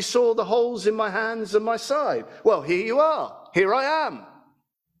unless you saw the holes in my hands and my side. Well, here you are. Here I am."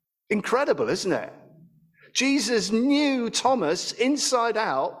 Incredible, isn't it? Jesus knew Thomas inside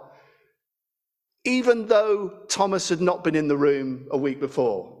out, even though Thomas had not been in the room a week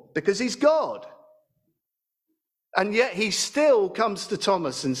before, because he's God. And yet he still comes to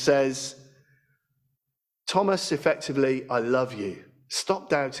Thomas and says, "Thomas, effectively, I love you. Stop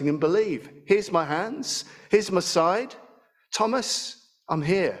doubting and believe. Here's my hands. Here's my side. Thomas, I'm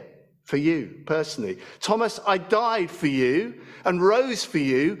here for you personally. Thomas, I died for you and rose for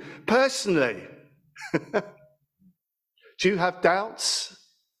you personally." Do you have doubts?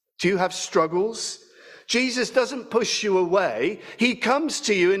 Do you have struggles? Jesus doesn't push you away. He comes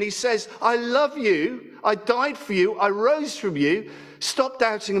to you and he says, "I love you. I died for you. I rose from you. Stop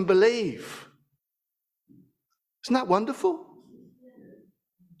doubting and believe." Isn't that wonderful?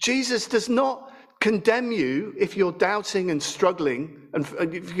 Jesus does not condemn you if you're doubting and struggling and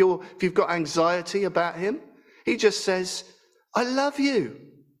if you've got anxiety about him. He just says, "I love you.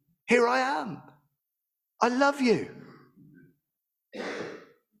 Here I am. I love you."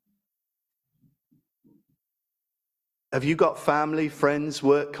 Have you got family, friends,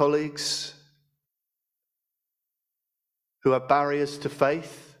 work colleagues who have barriers to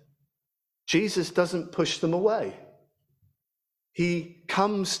faith? Jesus doesn't push them away. He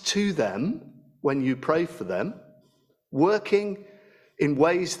comes to them when you pray for them, working in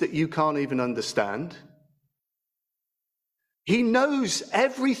ways that you can't even understand. He knows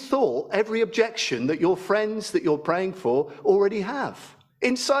every thought, every objection that your friends that you're praying for already have,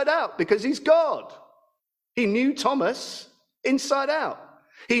 inside out, because he's God. He knew Thomas inside out.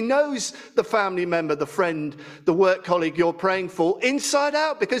 He knows the family member, the friend, the work colleague you're praying for inside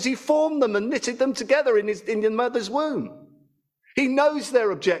out, because he formed them and knitted them together in your mother's womb. He knows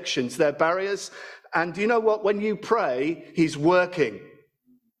their objections, their barriers. And you know what? When you pray, he's working.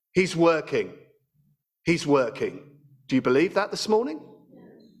 He's working. He's working. Do you believe that this morning?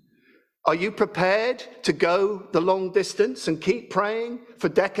 Are you prepared to go the long distance and keep praying for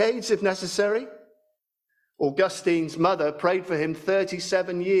decades if necessary? Augustine's mother prayed for him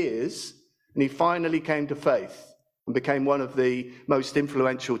 37 years, and he finally came to faith and became one of the most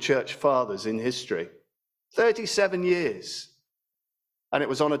influential church fathers in history. 37 years. And it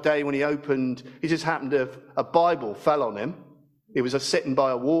was on a day when he just happened to, a Bible fell on him. He was sitting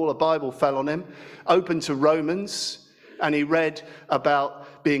by a wall, a Bible fell on him, open to Romans, and he read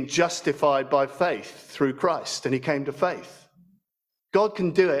about being justified by faith through Christ, and he came to faith. God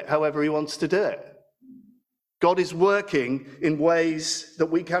can do it however he wants to do it. God is working in ways that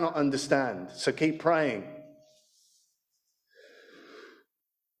we cannot understand, so keep praying.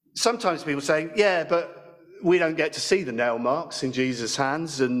 Sometimes people say, "Yeah, but we don't get to see the nail marks in Jesus'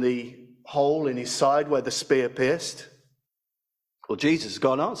 hands and the hole in his side where the spear pierced." Well, Jesus has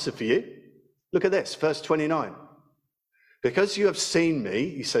got an answer for you. Look at this, verse 29. "Because you have seen me,"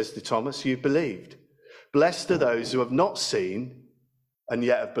 he says to Thomas, "you've believed. Blessed are those who have not seen and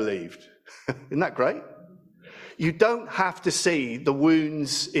yet have believed." Isn't that great? You don't have to see the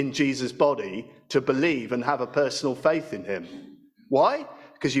wounds in Jesus' body to believe and have a personal faith in him. Why?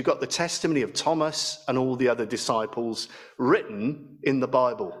 Because you've got the testimony of Thomas and all the other disciples written in the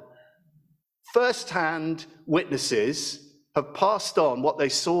Bible. First-hand witnesses have passed on what they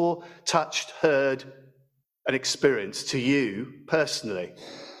saw, touched, heard, and experienced to you personally.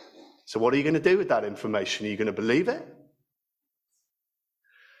 So what are you going to do with that information? Are you going to believe it?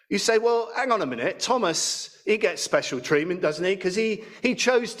 You say, well, hang on a minute. Thomas, he gets special treatment, doesn't he? Because he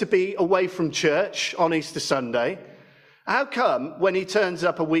chose to be away from church on Easter Sunday. How come when he turns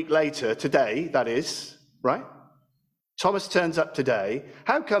up a week later, today, that is, right? Thomas turns up today.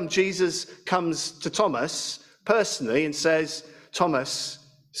 How come Jesus comes to Thomas personally and says, Thomas,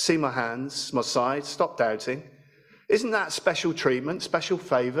 see my hands, my side, stop doubting? Isn't that special treatment, special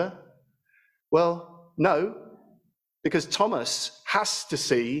favor? Well, no, because Thomas has to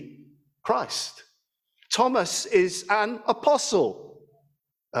see Christ. Thomas is an apostle.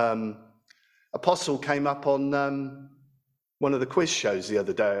 Apostle came up on one of the quiz shows the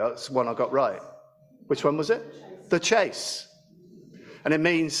other day. That's one I got right. Which one was it? The Chase. And it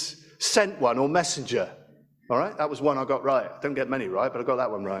means sent one or messenger. All right, that was one I got right. I don't get many right, but I got that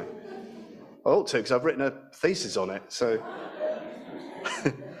one right. I ought to, because I've written a thesis on it. So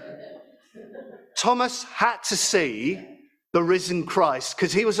Thomas had to see the risen Christ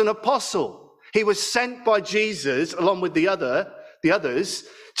because he was an apostle. He was sent by Jesus, along with the others,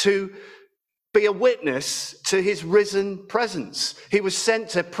 to be a witness to his risen presence. He was sent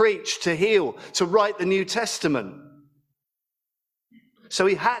to preach, to heal, to write the New Testament. So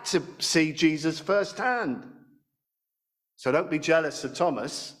he had to see Jesus firsthand. So don't be jealous of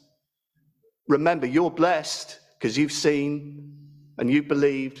Thomas. Remember, you're blessed because you've seen and you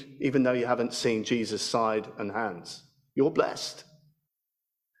believed, even though you haven't seen Jesus' side and hands. You're blessed.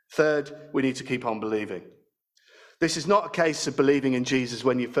 Third, we need to keep on believing. This is not a case of believing in Jesus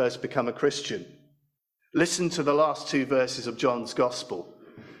when you first become a Christian. Listen to the last 2 verses of John's Gospel.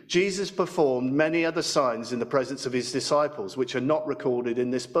 Jesus performed many other signs in the presence of his disciples, which are not recorded in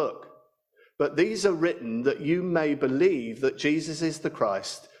this book. But these are written that you may believe that Jesus is the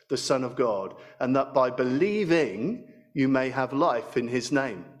Christ, the Son of God, and that by believing you may have life in his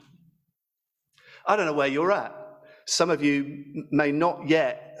name. I don't know where you're at. Some of you may not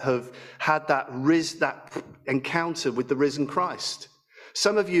yet have had that encounter with the risen Christ.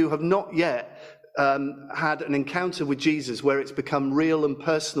 Some of you have not yet had an encounter with Jesus where it's become real and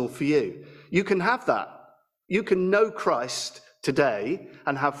personal for you. You can have that. You can know Christ today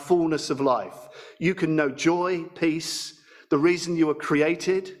and have fullness of life. You can know joy, peace, the reason you were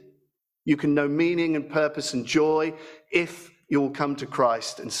created. You can know meaning and purpose and joy if you will come to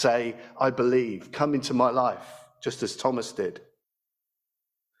Christ and say, I believe, come into my life, just as Thomas did.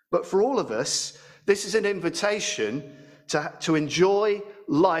 But for all of us, this is an invitation to enjoy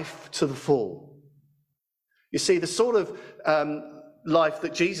life to the full. You see, the sort of life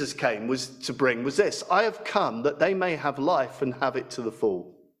that Jesus came to bring was this: I have come that they may have life and have it to the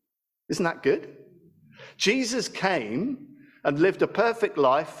full. Isn't that good? Jesus came and lived a perfect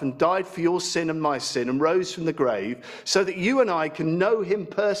life and died for your sin and my sin and rose from the grave so that you and I can know him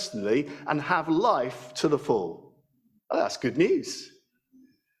personally and have life to the full. Oh, that's good news.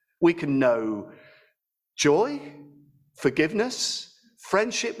 We can know joy, forgiveness,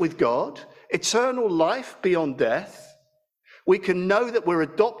 friendship with God, eternal life beyond death. We can know that we're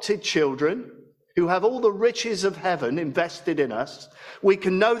adopted children who have all the riches of heaven invested in us. We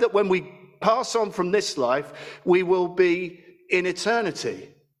can know that when we pass on from this life, we will be in eternity,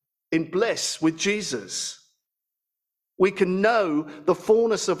 in bliss with Jesus. We can know the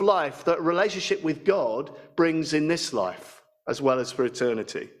fullness of life that a relationship with God brings in this life, as well as for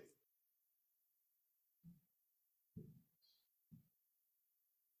eternity.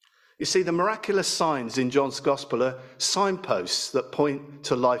 You see, the miraculous signs in John's Gospel are signposts that point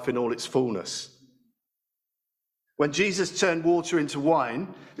to life in all its fullness. When Jesus turned water into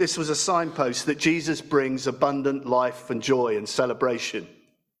wine, this was a signpost that Jesus brings abundant life and joy and celebration.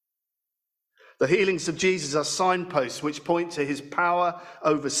 The healings of Jesus are signposts which point to his power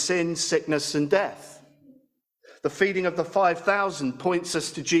over sin, sickness, and death. The feeding of the 5,000 points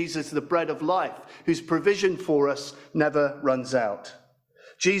us to Jesus, the bread of life, whose provision for us never runs out.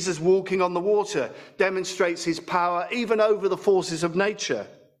 Jesus walking on the water demonstrates his power even over the forces of nature.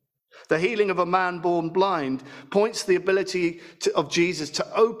 The healing of a man born blind points to the ability of Jesus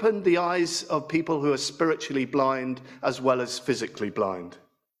to open the eyes of people who are spiritually blind as well as physically blind.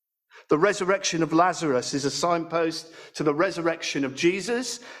 The resurrection of Lazarus is a signpost to the resurrection of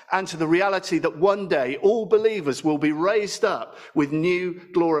Jesus and to the reality that one day all believers will be raised up with new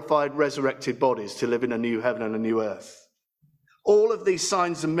glorified resurrected bodies to live in a new heaven and a new earth. All of these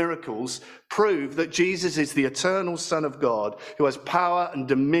signs and miracles prove that Jesus is the eternal Son of God who has power and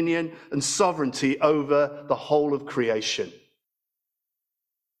dominion and sovereignty over the whole of creation.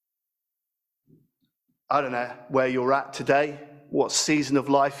 I don't know where you're at today, what season of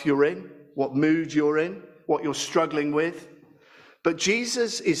life you're in, what mood you're in, what you're struggling with, but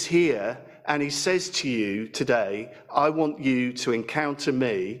Jesus is here and he says to you today, I want you to encounter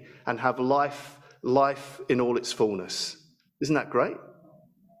me and have life in all its fullness. Isn't that great?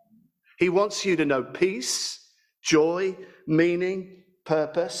 He wants you to know peace, joy, meaning,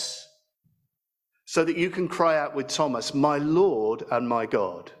 purpose, so that you can cry out with Thomas, my Lord and my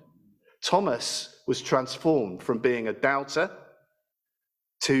God. Thomas was transformed from being a doubter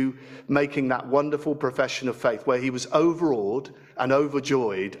to making that wonderful profession of faith where he was overawed and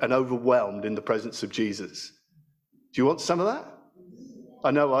overjoyed and overwhelmed in the presence of Jesus. Do you want some of that?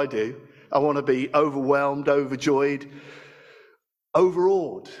 I know I do. I want to be overwhelmed, overjoyed,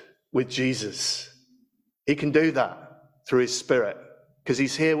 overawed with Jesus. He can do that through his Spirit because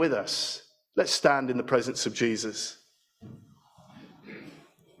he's here with us. Let's stand in the presence of Jesus.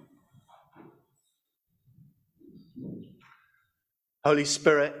 Holy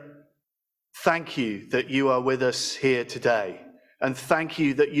Spirit, thank you that you are with us here today. And thank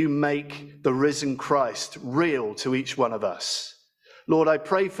you that you make the risen Christ real to each one of us. Lord, I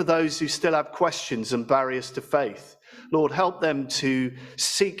pray for those who still have questions and barriers to faith. Lord, help them to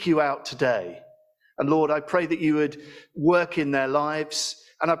seek you out today. And Lord, I pray that you would work in their lives.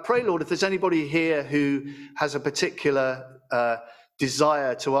 And I pray, Lord, if there's anybody here who has a particular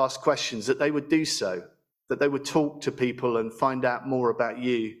desire to ask questions, that they would do so, that they would talk to people and find out more about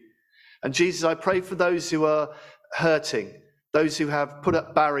you. And Jesus, I pray for those who are hurting, those who have put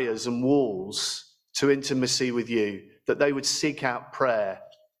up barriers and walls to intimacy with you, that they would seek out prayer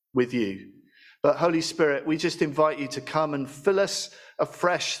with you. But Holy Spirit, we just invite you to come and fill us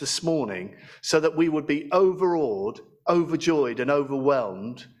afresh this morning so that we would be overawed, overjoyed and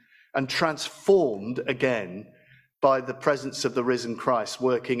overwhelmed and transformed again by the presence of the risen Christ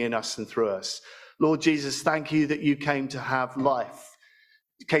working in us and through us. Lord Jesus, thank you that you came to have life.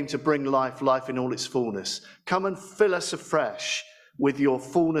 You came to bring life in all its fullness. Come and fill us afresh with your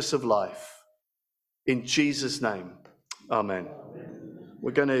fullness of life. In Jesus' name, amen.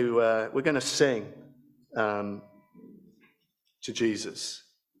 We're going to sing to Jesus.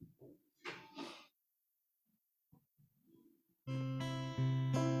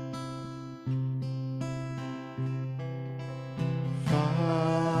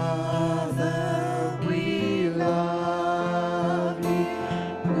 Father, we love you.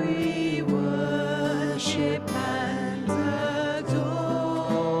 We worship and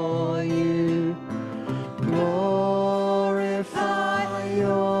adore you. Glorify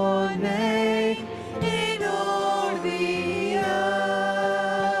your name in all the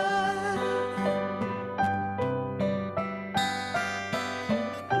earth.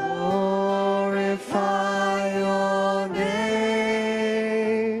 Glorify your name.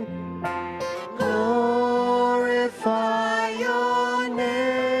 Glorify your name.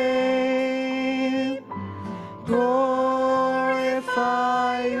 Glorify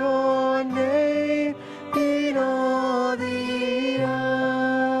your name in all the earth.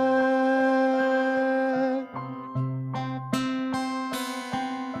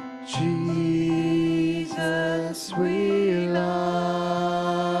 Jesus, we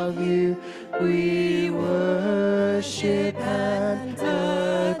love you. We worship and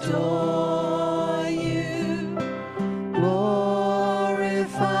adore you. Glorify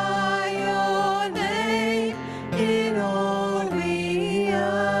your name in all the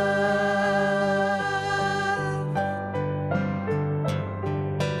earth.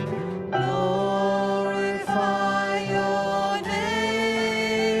 Glorify your name.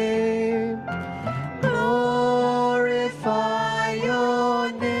 Glorify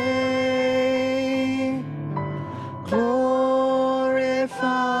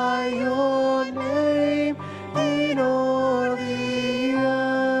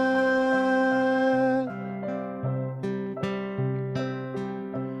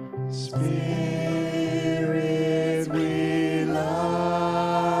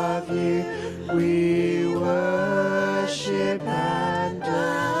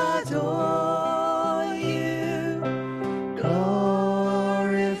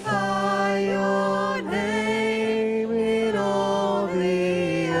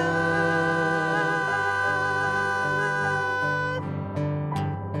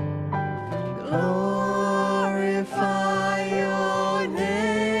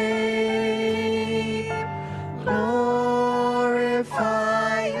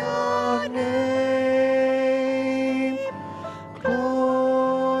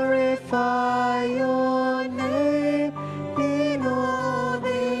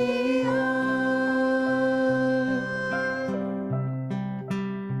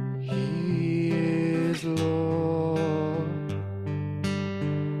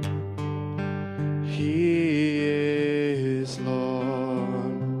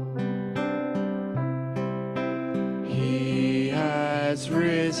has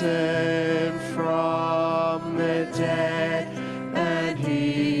risen from the dead, and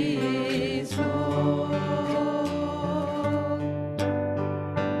he is Lord.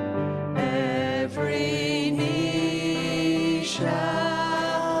 Every knee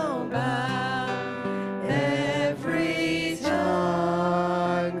shall bow, every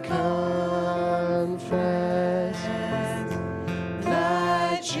tongue confess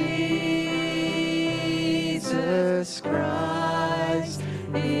that Jesus Christ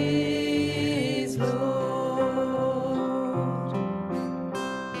is Lord.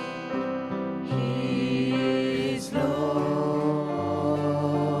 He is Lord.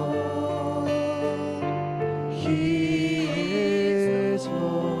 He is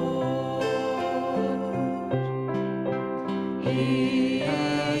Lord. He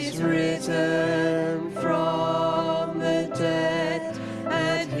has risen from the dead,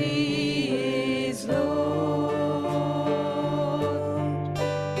 and he is Lord.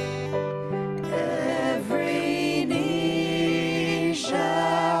 Every knee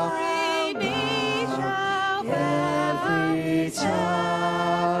shall bow, every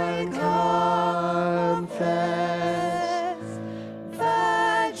tongue confess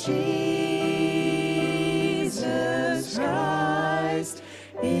that Jesus Christ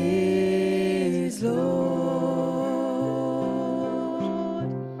is Lord.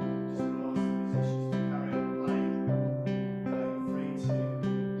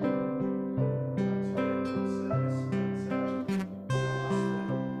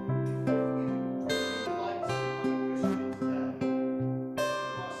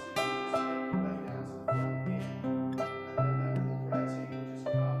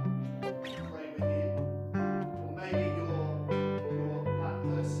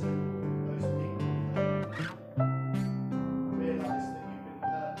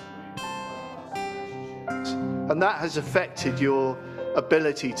 And that has affected your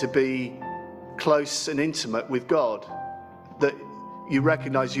ability to be close and intimate with God. That you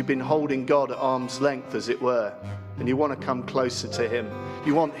recognize you've been holding God at arm's length, as it were, and you want to come closer to him.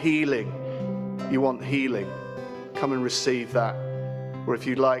 You want healing. You want healing. Come and receive that. Or if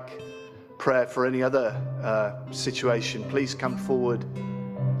you'd like prayer for any other situation, please come forward.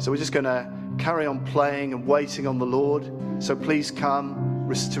 So we're just going to carry on playing and waiting on the Lord. So please come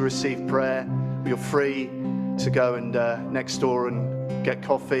to receive prayer. You're free to go and next door and get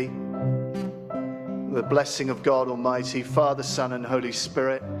coffee. The blessing of God Almighty, Father, Son, and Holy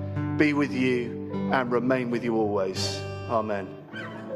Spirit be with you and remain with you always. Amen.